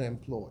that we're going to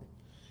employ.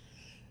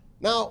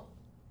 Now,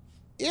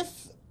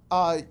 if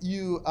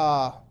you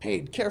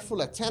paid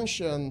careful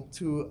attention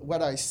to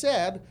what I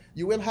said,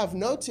 you will have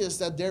noticed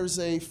that there's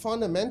a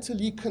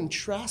fundamentally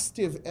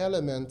contrastive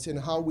element in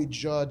how we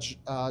judge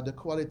the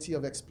quality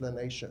of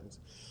explanations.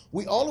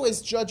 We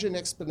always judge an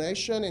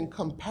explanation in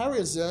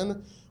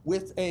comparison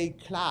with a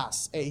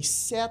class, a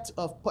set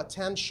of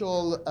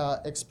potential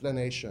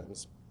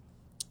explanations.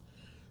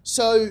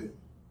 So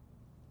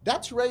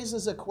that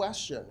raises a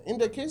question. In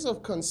the case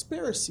of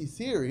conspiracy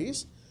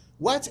theories,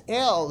 what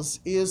else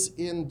is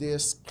in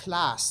this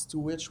class to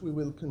which we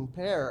will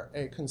compare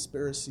a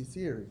conspiracy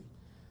theory?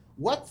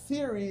 What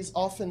theories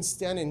often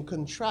stand in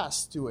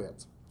contrast to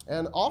it?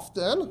 And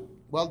often,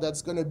 well,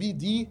 that's going to be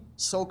the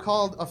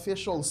so-called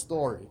official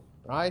story,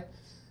 right?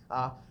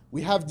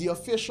 We have the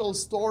official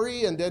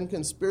story, and then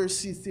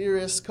conspiracy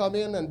theorists come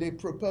in and they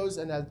propose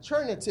an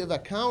alternative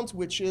account,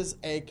 which is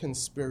a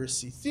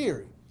conspiracy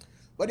theory.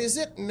 But is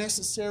it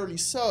necessarily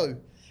so?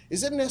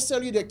 Is it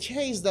necessarily the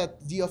case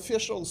that the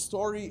official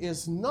story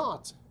is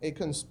not a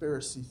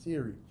conspiracy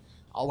theory?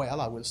 Oh, well,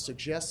 I will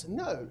suggest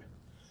no.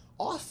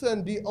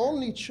 Often the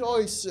only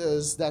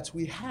choices that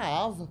we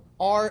have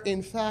are,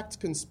 in fact,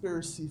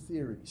 conspiracy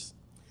theories.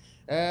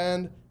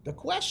 And the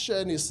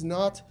question is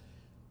not,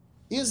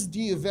 is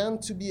the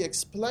event to be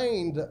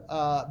explained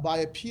by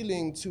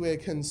appealing to a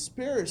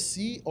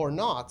conspiracy or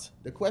not?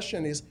 The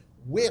question is,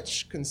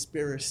 which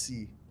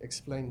conspiracy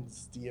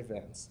explains the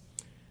events?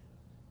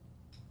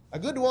 A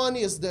good one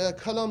is the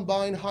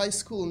Columbine High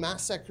School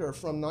massacre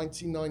from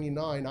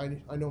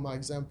 1999. I know my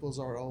examples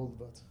are old,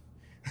 but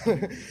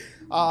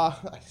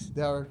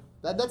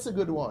that's a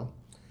good one.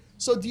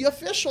 So the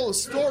official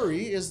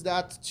story is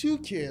that two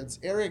kids,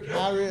 Eric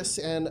Harris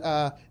and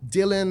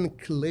Dylan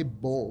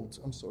Klebold,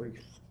 I'm sorry,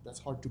 that's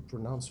hard to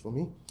pronounce for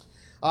me,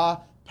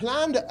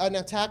 planned an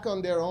attack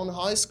on their own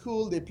high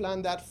school. They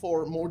planned that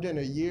for more than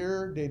a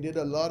year. They did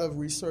a lot of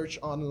research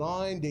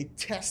online. They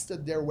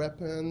tested their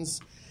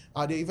weapons.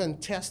 They even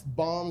test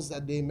bombs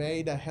that they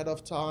made ahead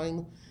of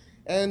time.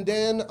 And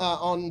then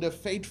on the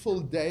fateful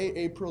day,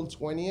 April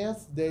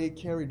 20th, they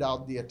carried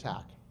out the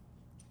attack.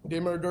 They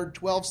murdered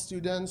 12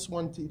 students,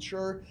 one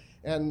teacher,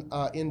 and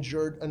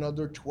injured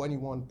another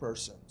 21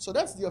 persons. So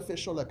that's the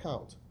official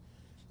account.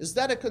 Is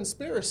that a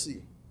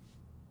conspiracy?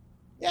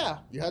 Yeah,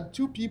 you had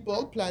two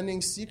people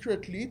planning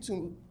secretly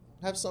to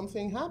have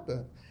something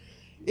happen.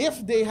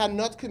 If they had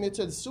not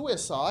committed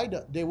suicide,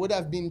 they would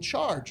have been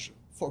charged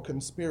for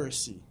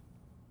conspiracy.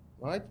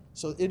 Right?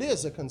 So it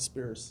is a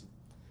conspiracy.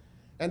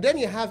 And then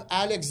you have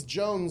Alex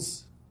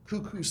Jones'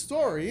 cuckoo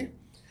story.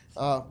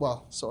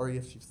 Well, sorry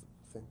if you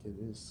think it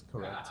is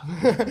correct.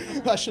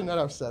 I should not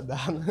have said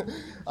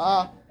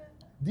that.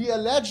 The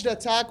alleged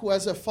attack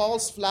was a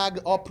false flag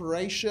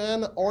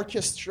operation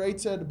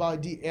orchestrated by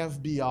the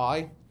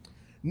FBI.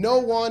 No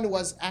one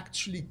was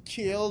actually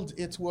killed.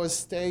 It was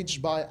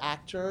staged by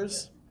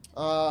actors.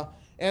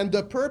 And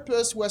the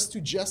purpose was to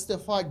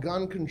justify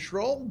gun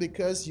control,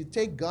 because you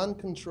take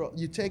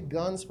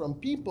guns from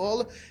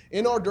people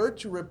in order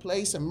to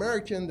replace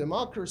American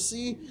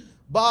democracy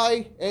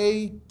by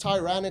a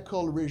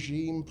tyrannical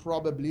regime,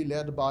 probably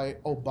led by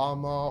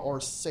Obama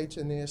or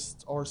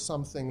Satanist or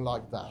something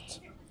like that.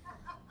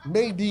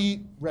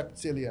 Maybe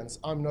reptilians.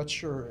 I'm not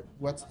sure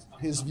what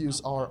his views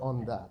are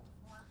on that.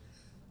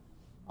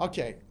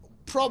 Okay,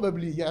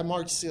 probably, yeah,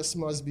 Marxists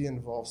must be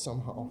involved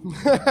somehow.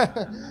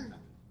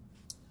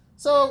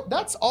 So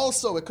that's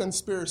also a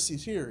conspiracy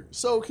theory.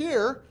 So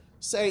here,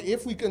 say,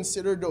 if we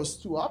consider those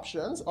two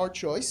options, our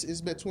choice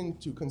is between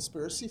two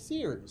conspiracy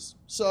theories.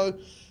 So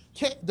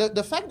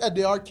the fact that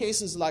there are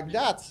cases like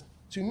that,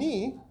 to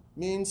me,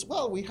 means,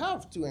 well, we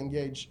have to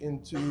engage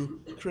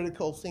into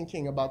critical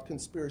thinking about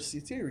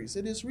conspiracy theories.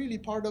 It is really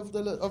part of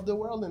the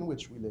world in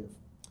which we live.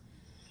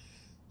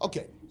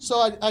 Okay, so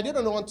I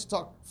didn't want to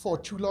talk for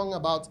too long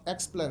about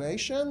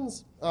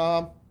explanations,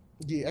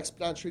 the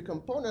explanatory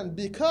component,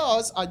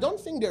 because I don't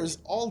think there's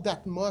all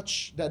that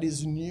much that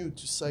is new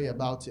to say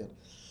about it.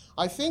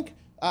 I think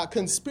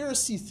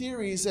conspiracy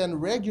theories and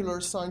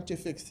regular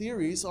scientific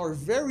theories are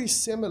very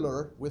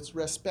similar with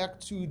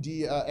respect to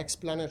the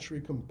explanatory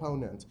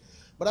component.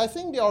 But I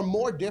think there are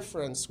more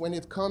differences when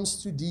it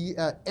comes to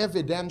the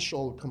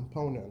evidential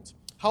component,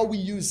 how we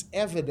use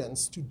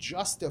evidence to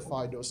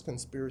justify those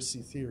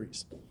conspiracy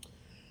theories.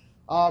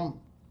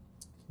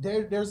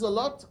 There's a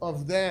lot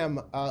of them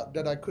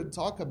that I could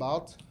talk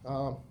about,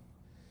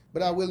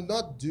 but I will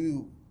not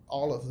do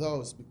all of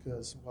those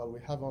because, well, we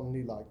have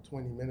only like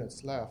 20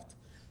 minutes left.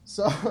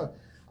 So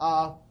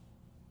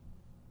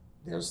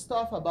there's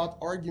stuff about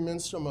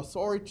arguments from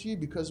authority,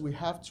 because we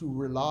have to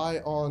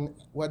rely on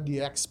what the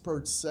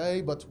experts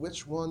say, but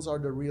which ones are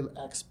the real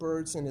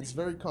experts? And it's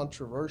very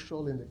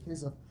controversial in the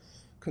case of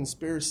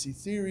conspiracy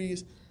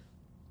theories.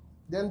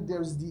 Then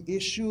there's the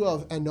issue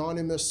of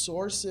anonymous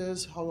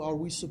sources. How are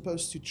we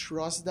supposed to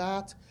trust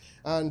that?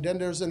 And then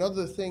there's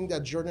another thing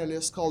that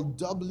journalists call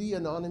doubly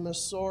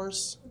anonymous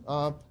source,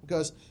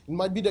 because it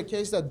might be the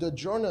case that the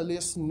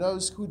journalist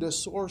knows who the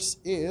source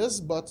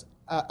is, but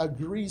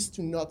agrees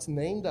to not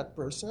name that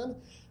person.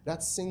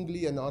 That's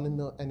singly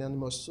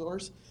anonymous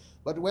source.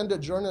 But when the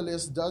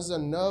journalist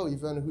doesn't know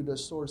even who the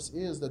source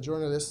is, the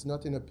journalist is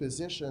not in a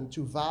position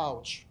to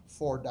vouch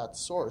for that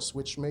source,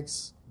 which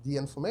makes the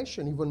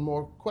information even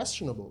more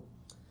questionable.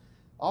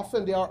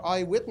 Often there are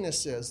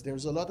eyewitnesses.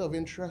 There's a lot of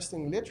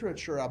interesting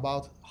literature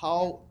about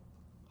how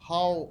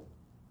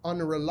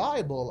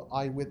unreliable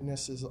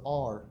eyewitnesses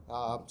are.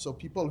 So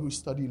people who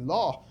study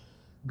law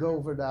go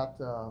over that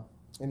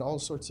in all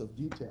sorts of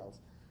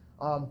details.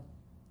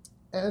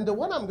 And the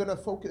one I'm going to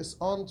focus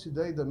on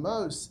today the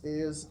most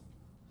is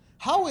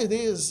how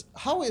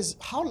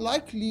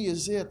likely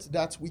is it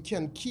that we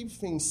can keep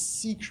things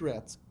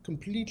secret,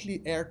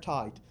 completely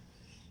airtight,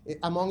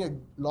 among a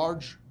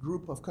large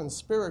group of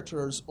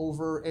conspirators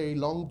over a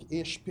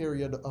long-ish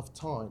period of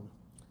time.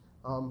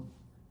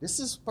 This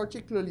is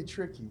particularly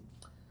tricky.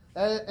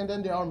 And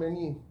then there are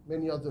many,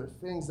 many other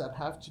things that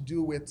have to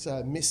do with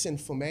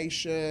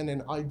misinformation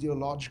and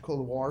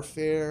ideological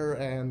warfare,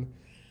 and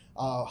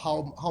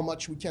how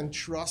much we can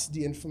trust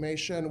the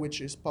information which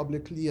is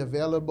publicly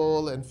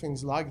available and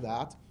things like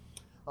that.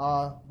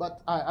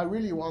 But I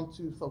really want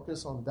to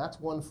focus on that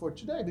one for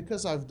today,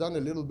 because I've done a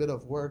little bit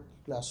of work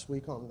last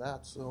week on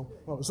that, so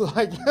I was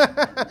like,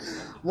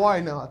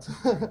 why not?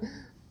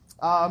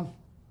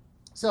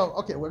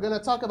 Okay, we're going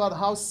to talk about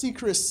how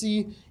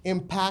secrecy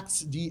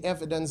impacts the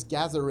evidence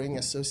gathering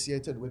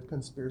associated with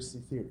conspiracy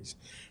theories.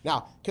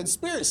 Now,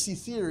 conspiracy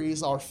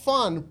theories are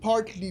fun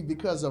partly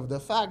because of the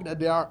fact that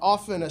they are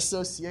often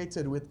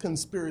associated with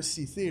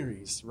conspiracy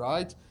theories,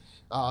 right?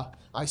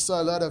 I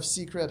saw a lot of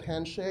secret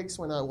handshakes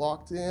when I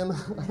walked in.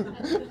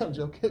 I'm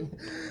joking.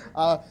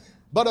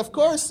 But of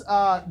course,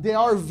 there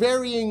are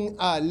varying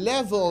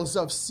levels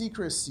of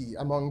secrecy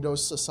among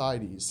those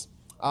societies.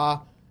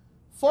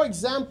 For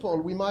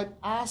example, we might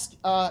ask,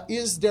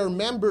 is their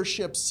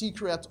membership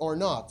secret or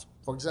not?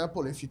 For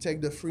example, if you take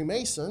the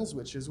Freemasons,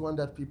 which is one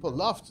that people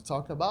love to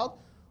talk about,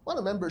 well,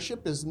 a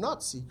membership is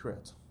not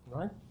secret,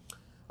 right?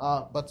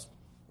 But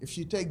if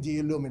you take the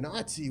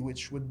Illuminati,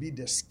 which would be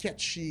the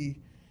sketchy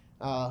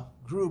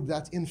group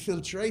that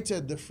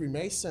infiltrated the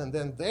Freemason,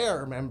 then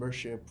their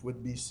membership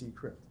would be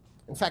secret.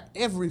 In fact,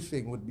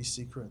 everything would be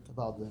secret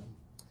about them.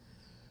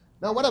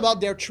 Now, what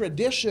about their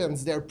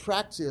traditions, their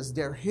practice,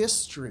 their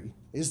history?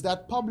 Is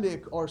that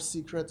public or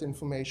secret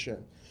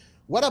information?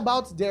 What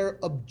about their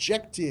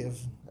objective,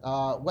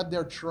 what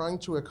they're trying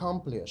to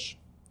accomplish?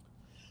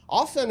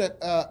 Often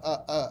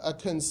a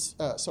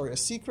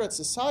secret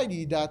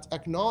society that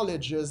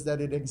acknowledges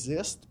that it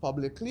exists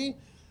publicly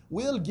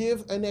will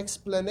give an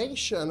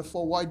explanation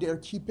for why they're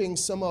keeping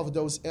some of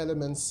those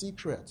elements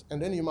secret.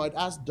 And then you might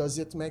ask, does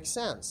it make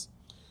sense?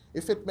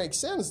 If it makes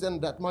sense,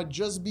 then that might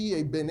just be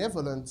a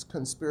benevolent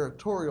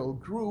conspiratorial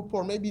group,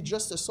 or maybe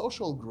just a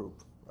social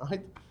group,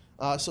 right?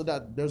 So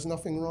that there's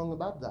nothing wrong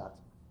about that.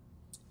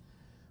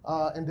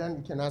 And then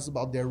you can ask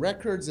about their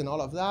records and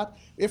all of that.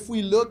 If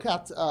we look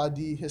at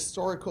the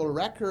historical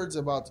records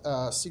about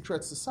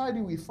secret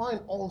society, we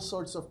find all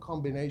sorts of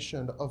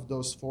combination of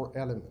those four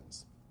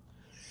elements.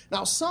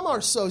 Now, some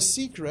are so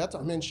secret,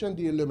 I mentioned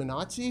the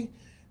Illuminati,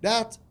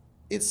 that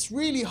it's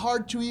really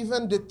hard to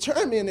even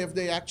determine if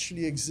they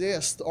actually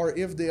exist or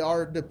if they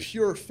are the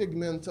pure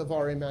figment of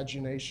our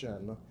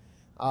imagination.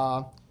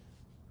 I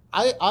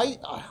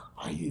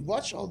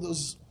watch all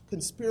those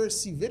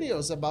conspiracy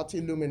videos about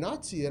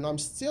Illuminati, and I'm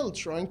still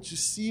trying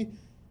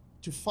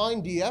to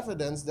find the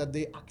evidence that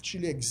they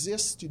actually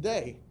exist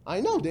today.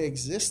 I know they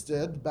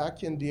existed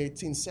back in the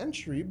 18th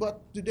century,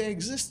 but do they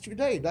exist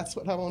today? That's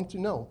what I want to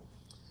know.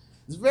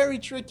 It's very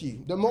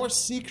tricky. The more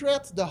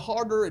secret, the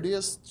harder it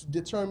is to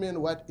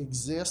determine what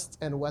exists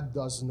and what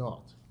does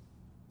not.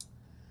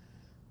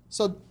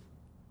 So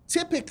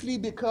typically,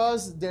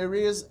 because there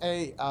is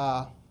a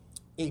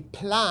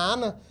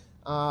plan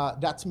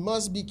that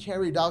must be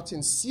carried out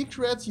in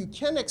secret, you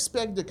can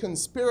expect the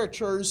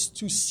conspirators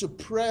to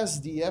suppress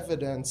the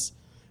evidence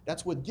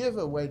that would give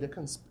away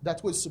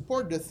that would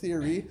support the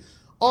theory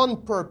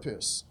on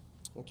purpose.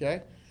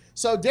 Okay?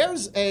 So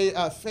there's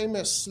a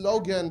famous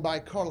slogan by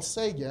Carl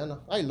Sagan.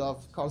 I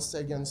love Carl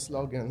Sagan's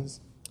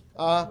slogans.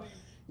 I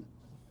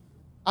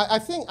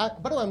think,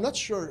 but I'm not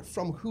sure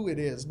from who it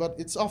is, but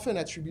it's often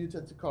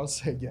attributed to Carl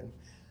Sagan.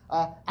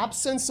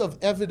 Absence of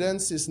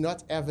evidence is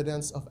not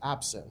evidence of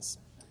absence.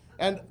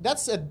 And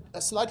that's a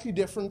slightly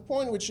different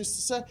point, which is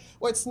to say,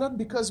 well, it's not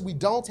because we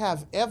don't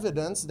have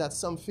evidence that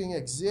something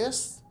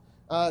exists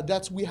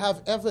that we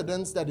have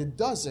evidence that it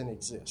doesn't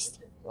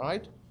exist,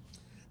 right?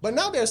 But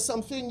now there's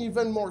something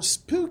even more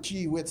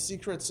spooky with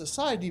secret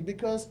society,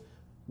 because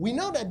we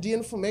know that the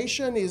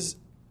information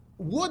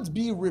would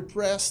be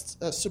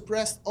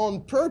suppressed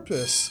on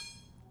purpose.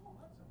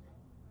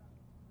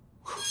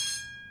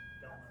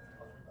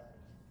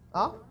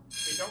 Huh?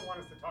 They don't want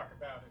us to talk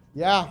about it.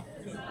 Yeah.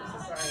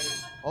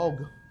 Society. Oh,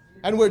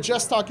 and we're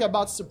just talking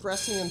about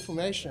suppressing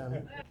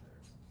information.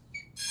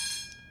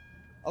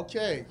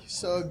 Okay,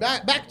 so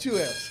back to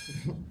it.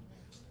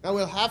 Now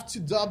we'll have to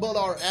double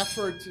our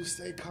effort to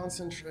stay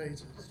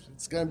concentrated.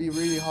 It's going to be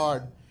really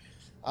hard.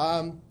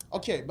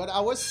 Okay, but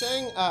I was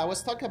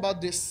talking about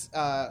this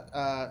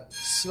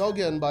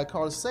slogan by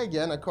Carl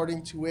Sagan,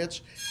 according to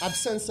which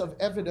absence of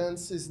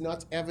evidence is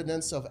not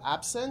evidence of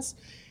absence.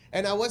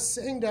 And I was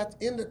saying that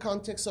in the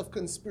context of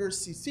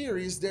conspiracy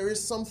theories, there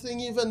is something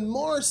even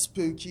more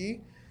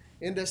spooky,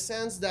 in the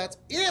sense that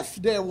if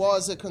there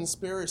was a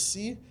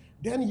conspiracy,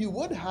 then you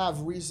would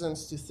have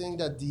reasons to think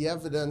that the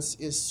evidence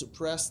is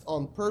suppressed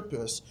on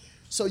purpose.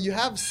 So you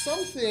have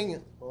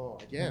something,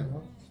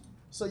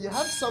 so you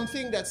have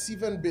something that's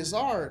even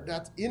bizarre,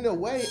 that in a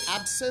way,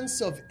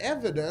 absence of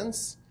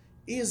evidence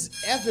is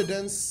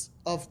evidence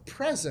of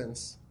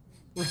presence,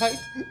 right?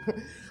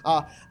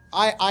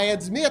 I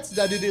admit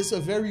that it is a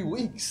very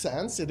weak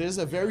sense, it is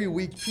a very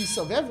weak piece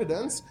of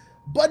evidence,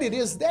 but it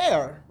is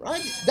there,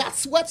 right?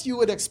 That's what you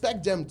would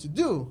expect them to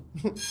do.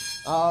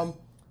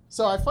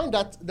 So I find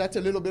that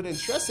a little bit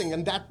interesting,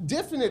 and that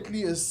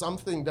definitely is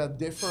something that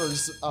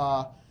differs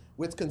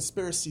with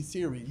conspiracy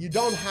theory. You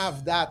don't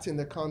have that in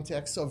the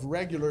context of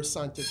regular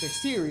scientific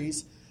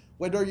theories,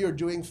 whether you're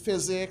doing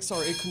physics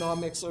or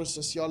economics or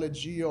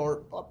sociology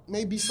or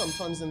maybe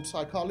sometimes in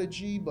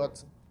psychology,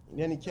 but in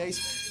any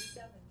case.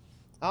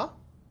 Huh?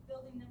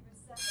 Building number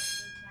 7, there's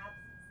an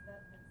absence of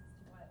evidence as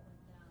to why it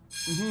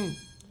went down.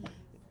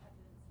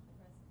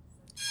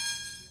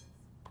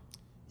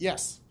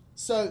 Yes.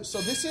 So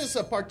this is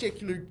a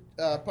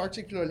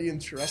particularly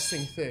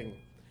interesting thing.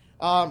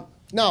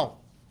 Now,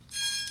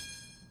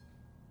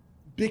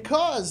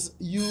 because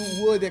you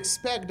would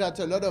expect that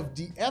a lot of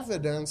the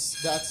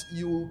evidence that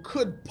you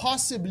could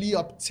possibly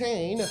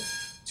obtain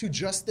to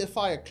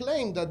justify a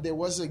claim that there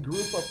was a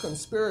group of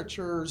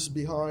conspirators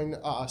behind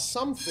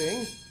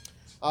something,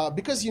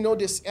 because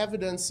this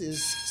evidence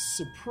is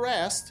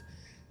suppressed,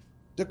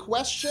 the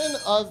question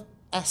of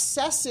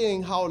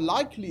assessing how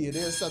likely it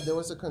is that there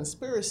was a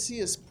conspiracy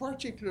is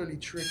particularly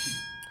tricky.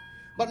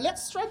 But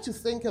let's try to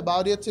think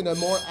about it in a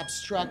more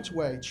abstract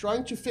way,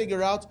 trying to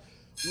figure out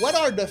what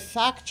are the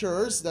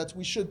factors that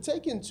we should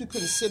take into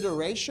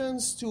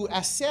considerations to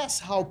assess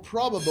how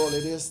probable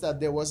it is that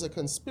there was a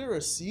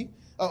conspiracy,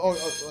 or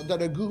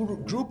that a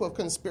group of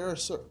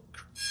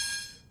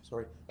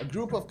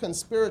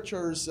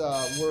conspirators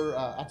were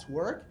at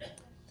work,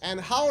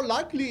 and how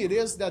likely it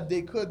is that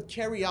they could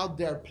carry out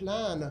their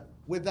plan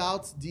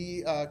without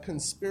the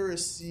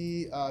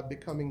conspiracy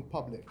becoming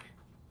public.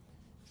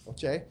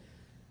 Okay?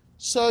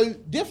 So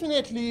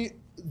definitely,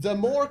 the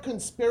more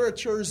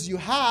conspirators you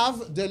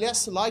have, the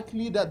less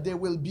likely that they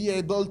will be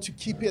able to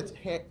keep it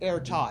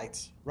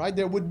airtight, right?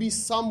 There would be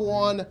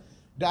someone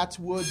that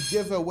would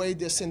give away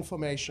this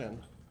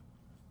information.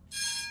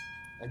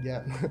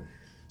 Again.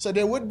 So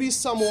there would be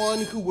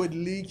someone who would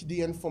leak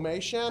the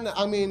information.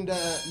 I mean,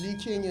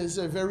 leaking is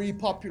a very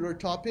popular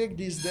topic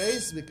these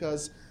days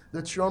because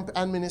the Trump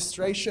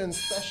administration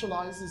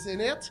specializes in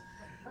it.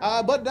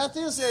 But that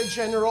is a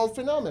general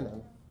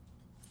phenomenon.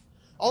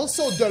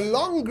 Also, the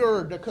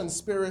longer the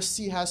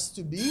conspiracy has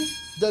to be,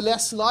 the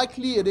less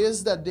likely it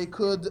is that they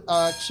could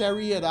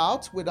carry it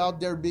out without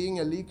there being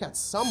a leak at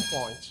some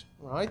point,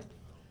 right?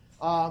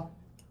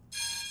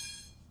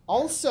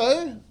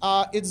 Also,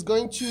 it's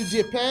going to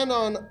depend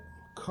on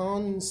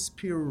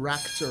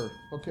conspirator.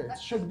 Okay, it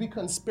should be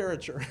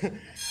conspirator.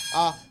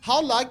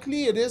 How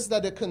likely it is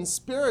that a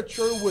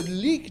conspirator would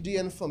leak the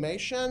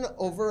information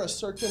over a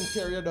certain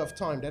period of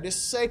time. That is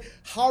to say,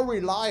 how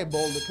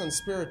reliable the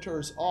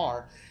conspirators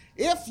are.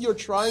 If you're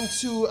trying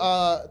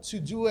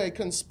to do a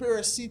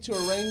conspiracy to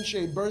arrange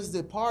a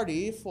birthday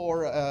party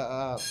for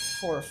a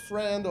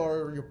friend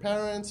or your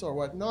parents or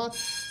whatnot,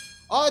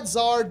 odds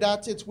are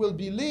that it will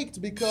be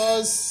leaked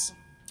because,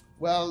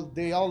 well,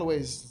 they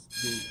always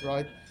leak,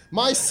 right?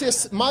 My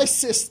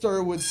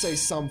sister would say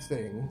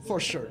something, for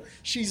sure.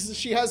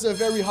 She has a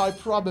very high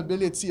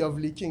probability of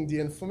leaking the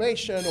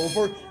information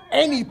over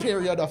any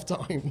period of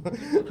time.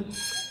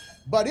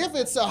 But if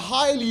it's a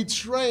highly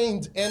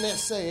trained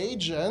NSA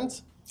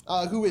agent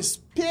who is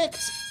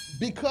picked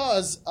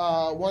because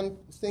one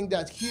thing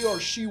that he or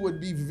she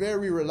would be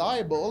very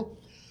reliable,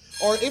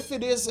 or if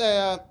it is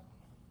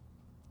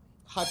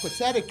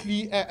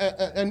hypothetically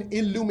an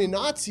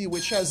Illuminati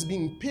which has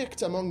been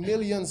picked among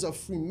millions of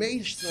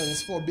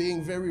Freemasons for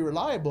being very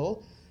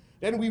reliable,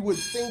 then we would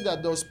think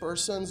that those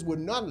persons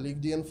would not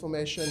leak the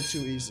information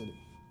too easily.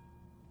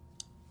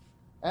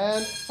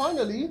 And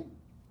finally,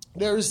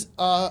 there's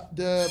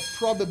the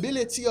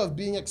probability of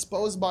being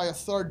exposed by a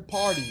third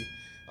party,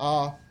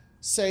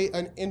 say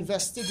an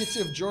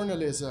investigative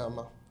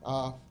journalism.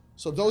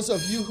 So those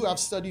of you who have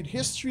studied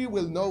history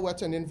will know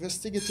what an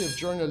investigative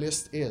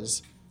journalist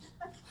is.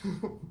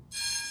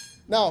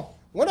 Now,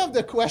 one of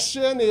the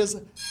questions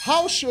is,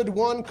 how should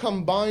one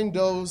combine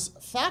those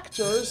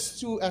factors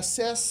to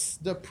assess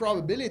the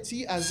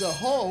probability as a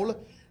whole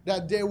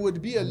that there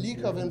would be a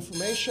leak of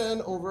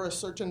information over a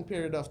certain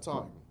period of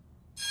time?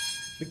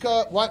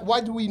 Because why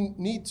do we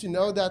need to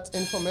know that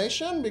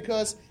information?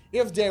 Because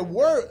if there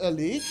were a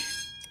leak,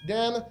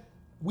 then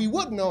we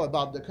would know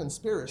about the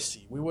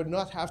conspiracy. We would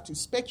not have to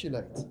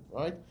speculate,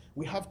 right?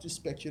 We have to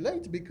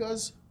speculate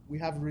because we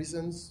have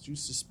reasons to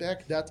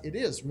suspect that it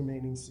is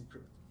remaining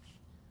secret.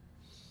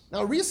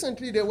 Now,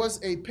 recently there was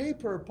a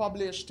paper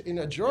published in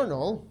a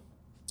journal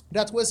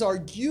that was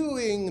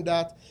arguing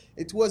that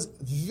it was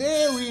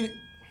very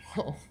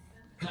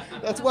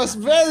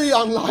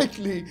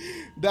unlikely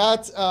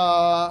that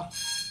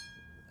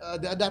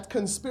that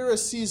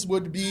conspiracies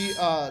would be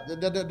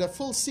the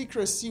full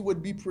secrecy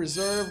would be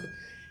preserved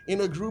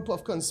in a group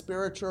of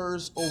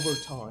conspirators over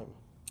time.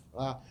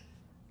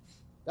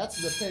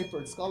 That's the paper.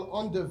 It's called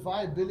On the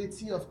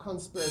Viability of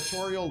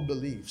Conspiratorial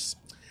Beliefs.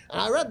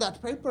 And I read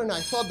that paper and I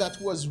thought that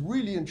was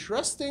really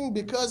interesting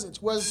because it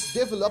was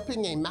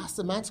developing a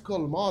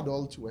mathematical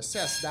model to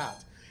assess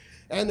that.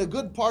 And a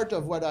good part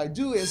of what I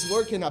do is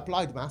work in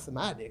applied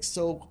mathematics.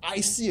 So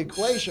I see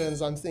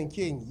equations, I'm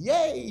thinking,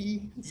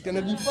 yay, it's going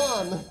to be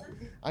fun.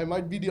 I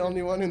might be the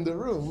only one in the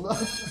room.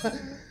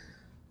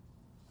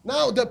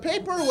 Now, the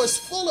paper was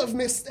full of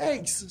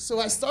mistakes. So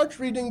I start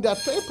reading that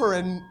paper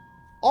and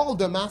all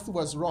the math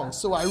was wrong.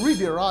 So I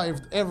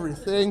re-derived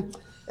everything,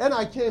 and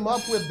I came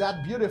up with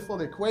that beautiful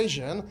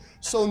equation.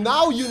 So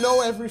now you know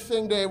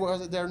everything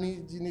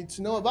you need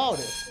to know about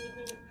it.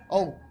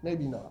 Oh,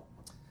 maybe not.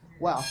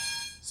 Well,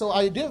 so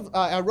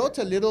I wrote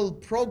a little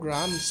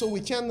program so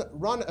we can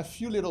run a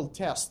few little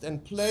tests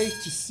and play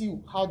to see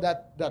how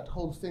that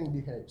whole thing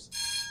behaves.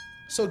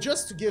 So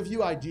just to give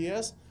you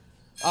ideas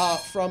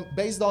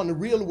based on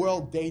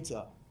real-world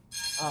data.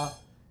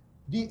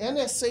 The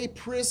NSA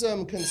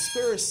PRISM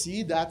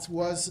conspiracy that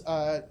was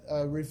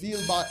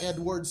revealed by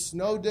Edward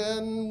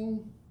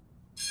Snowden,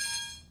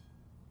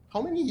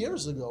 how many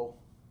years ago?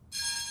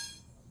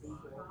 5,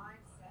 7.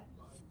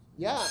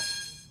 Yeah,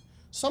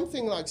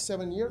 something like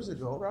 7 years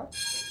ago, right?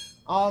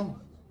 I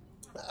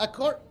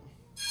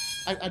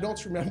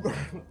don't remember.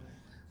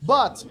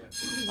 But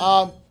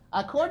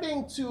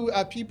according to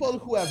people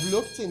who have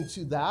looked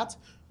into that,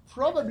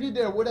 probably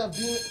there would have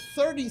been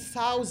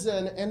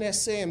 30,000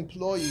 NSA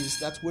employees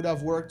that would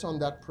have worked on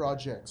that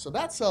project. So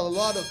that's a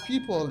lot of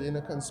people in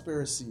a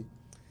conspiracy.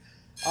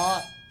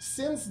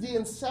 Since the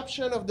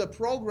inception of the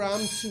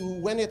program to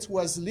when it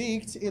was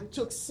leaked, it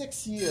took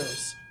 6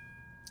 years.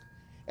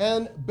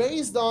 And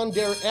based on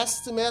their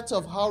estimate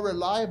of how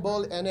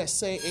reliable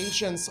NSA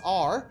agents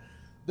are,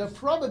 the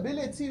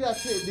probability that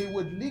they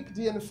would leak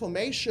the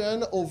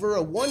information over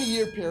a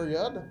 1-year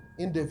period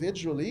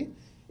individually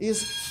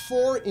is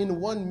 4 in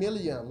 1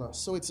 million.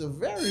 So it's a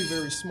very,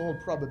 very small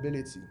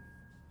probability.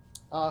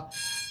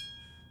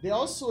 They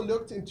also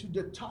looked into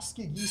the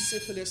Tuskegee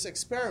syphilis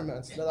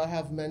experiment that I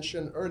have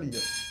mentioned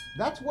earlier.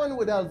 That one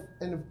would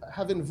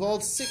have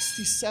involved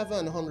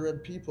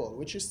 6,700 people,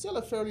 which is still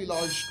a fairly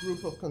large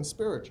group of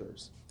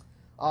conspirators.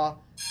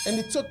 And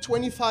it took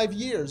 25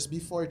 years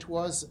before it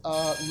was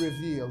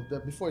revealed,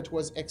 before it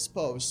was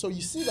exposed. So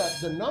you see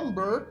that the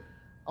number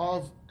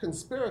of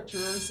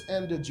conspirators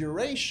and the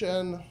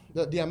duration,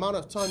 the amount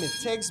of time it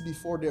takes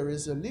before there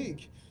is a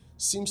leak,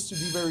 seems to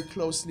be very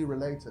closely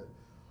related.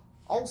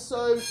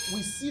 Also,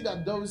 we see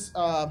that those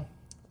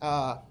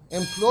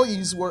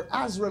employees were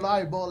as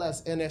reliable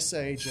as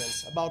NSA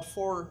agents. About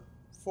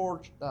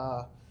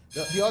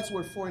the odds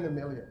were 4 in a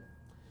million.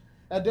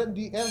 And then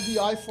the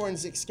FBI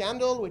forensic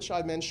scandal, which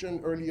I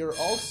mentioned earlier,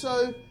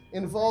 also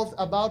involved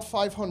about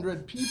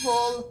 500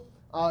 people.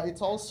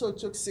 It also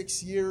took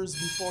 6 years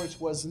before it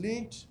was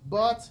leaked,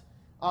 but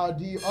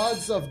the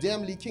odds of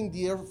them leaking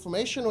the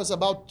information was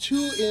about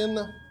 2 in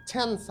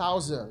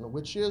 10,000,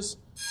 which is,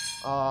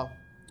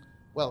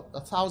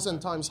 1,000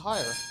 times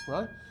higher,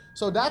 right?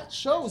 So that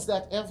shows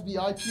that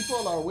FBI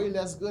people are way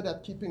less good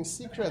at keeping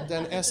secret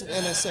than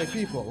NSA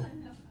people.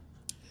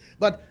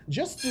 But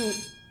just to,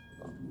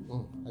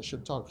 I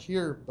should talk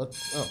here, but,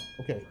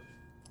 okay.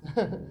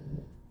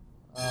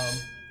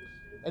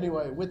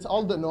 Anyway, with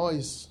all the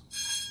noise,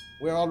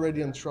 we're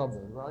already in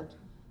trouble, right?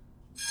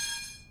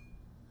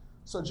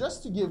 So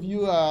just to give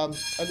you a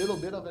little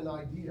bit of an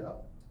idea,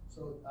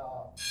 so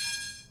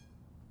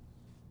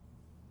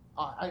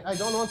I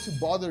don't want to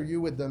bother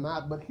you with the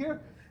math, but here,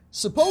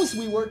 suppose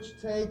we were to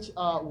take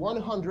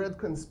 100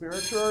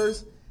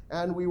 conspirators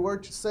and we were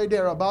to say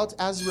they're about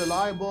as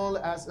reliable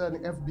as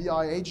an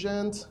FBI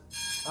agent,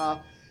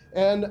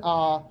 and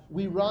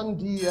we run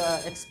the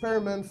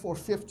experiment for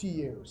 50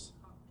 years.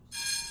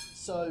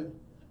 So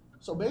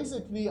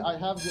basically, I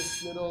have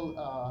this little,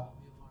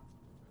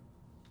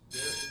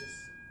 there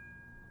is,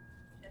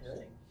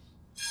 okay.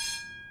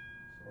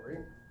 Sorry.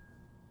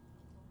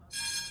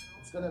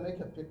 It's going to make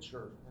a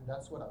picture, and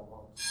that's what I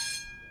want.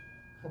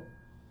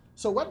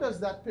 So what does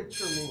that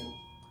picture mean?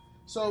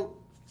 So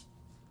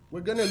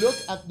we're going to look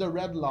at the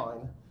red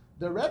line.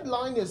 The red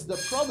line is the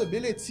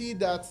probability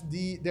that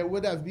there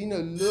would have been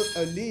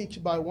a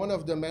leak by one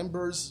of the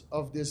members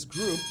of this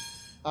group.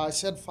 I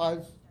said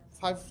 500,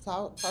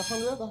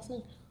 I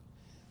think.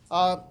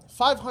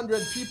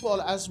 500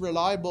 people as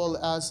reliable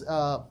as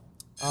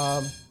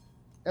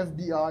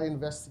FBI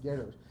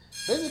investigators.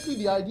 Basically,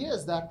 the idea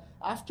is that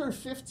after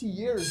 50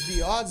 years,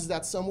 the odds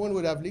that someone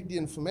would have leaked the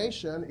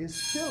information is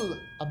still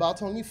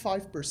about only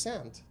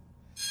 5%.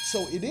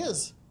 So it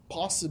is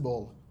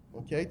possible,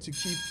 okay, to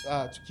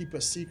keep a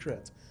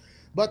secret.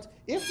 But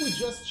if we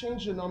just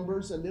change the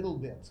numbers a little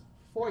bit,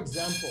 for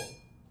example,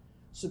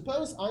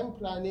 suppose I'm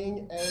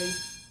planning a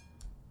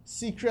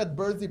secret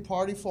birthday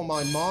party for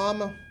my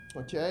mom,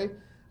 okay,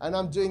 and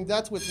I'm doing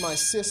that with my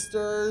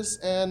sisters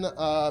and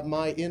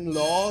my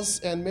in-laws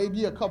and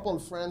maybe a couple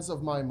of friends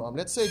of my mom.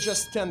 Let's say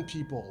just 10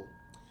 people.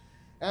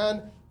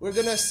 And we're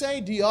going to say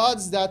the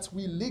odds that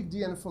we leak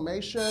the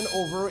information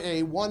over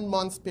a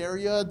 1-month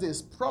period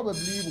is probably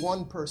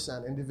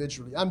 1%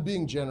 individually. I'm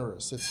being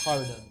generous. It's higher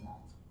than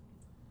that.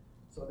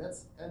 So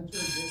let's enter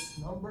this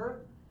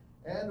number.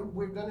 And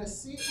we're going to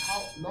see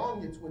how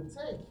long it would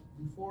take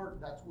before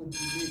that would be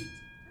leaked.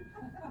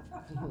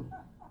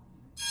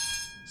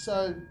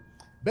 So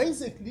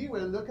basically,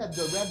 we'll look at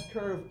the red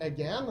curve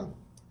again.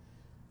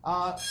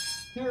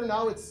 Here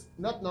now it's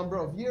not number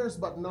of years,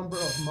 but number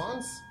of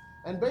months.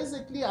 And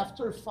basically,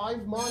 after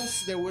 5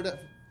 months, there would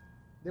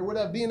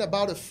have been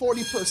about a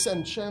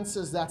 40%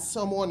 chances that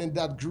someone in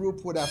that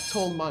group would have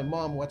told my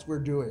mom what we're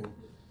doing.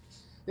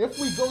 If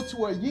we go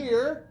to a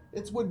year,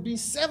 it would be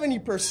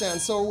 70%,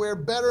 so we're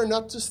better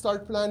not to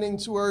start planning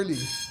too early,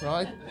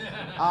 right?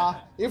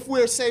 If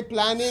we're, say,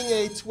 planning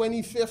a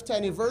 25th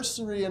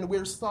anniversary and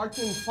we're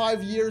starting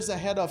 5 years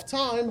ahead of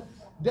time,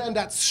 then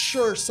that's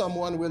sure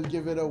someone will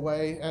give it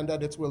away and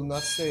that it will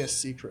not stay a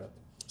secret.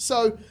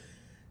 So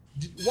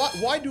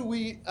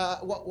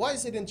why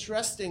is it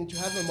interesting to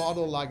have a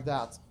model like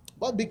that?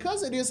 Well,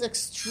 because it is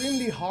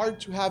extremely hard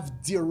to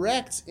have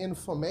direct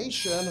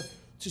information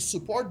to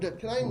support the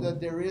claim that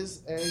there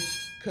is a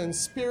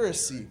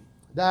conspiracy,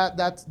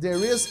 that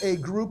there is a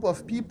group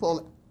of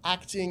people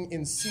acting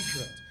in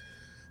secret.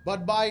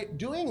 But by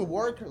doing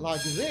work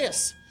like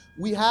this,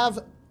 we have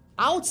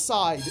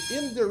outside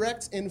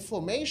indirect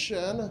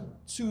information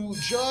to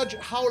judge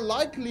how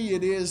likely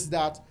it is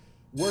that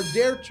were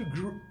there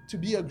to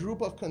be a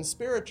group of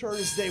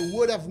conspirators, they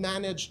would have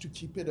managed to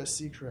keep it a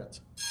secret.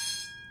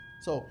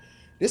 So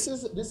this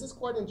is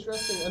quite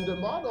interesting, and the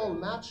model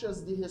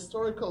matches the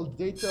historical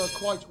data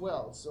quite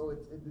well, so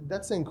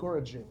that's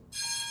encouraging.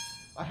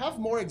 I have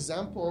more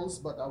examples,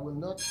 but I will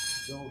not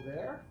go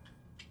there.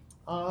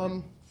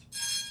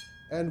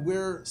 And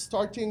we're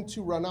starting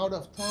to run out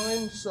of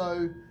time,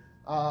 so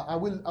I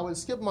will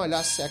skip my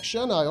last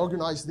section. I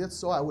organized it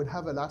so I would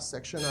have a last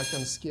section I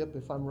can skip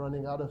if I'm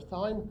running out of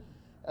time.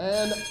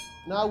 And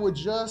now I would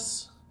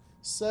just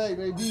say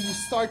maybe you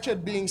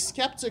started being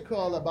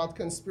skeptical about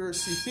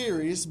conspiracy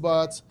theories,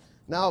 but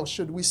now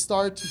should we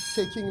start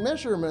taking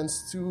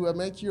measurements to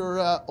make your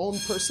own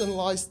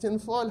personalized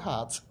tinfoil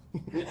hat?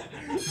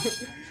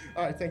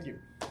 All right, thank you.